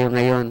nandito tayo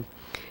ngayon.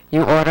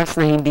 yung oras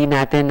na hindi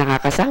natin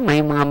nakakasama,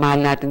 yung mga mahal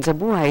natin sa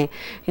buhay,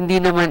 hindi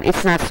naman,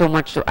 it's not so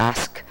much to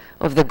ask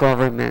of the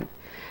government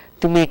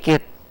to make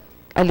it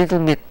a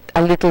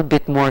little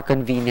bit more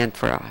convenient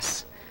for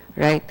us,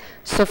 right?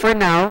 So for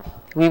now,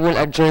 we will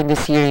adjourn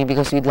this hearing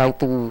because we'd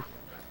like to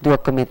do a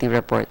committee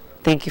report.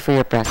 Thank you for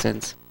your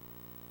presence.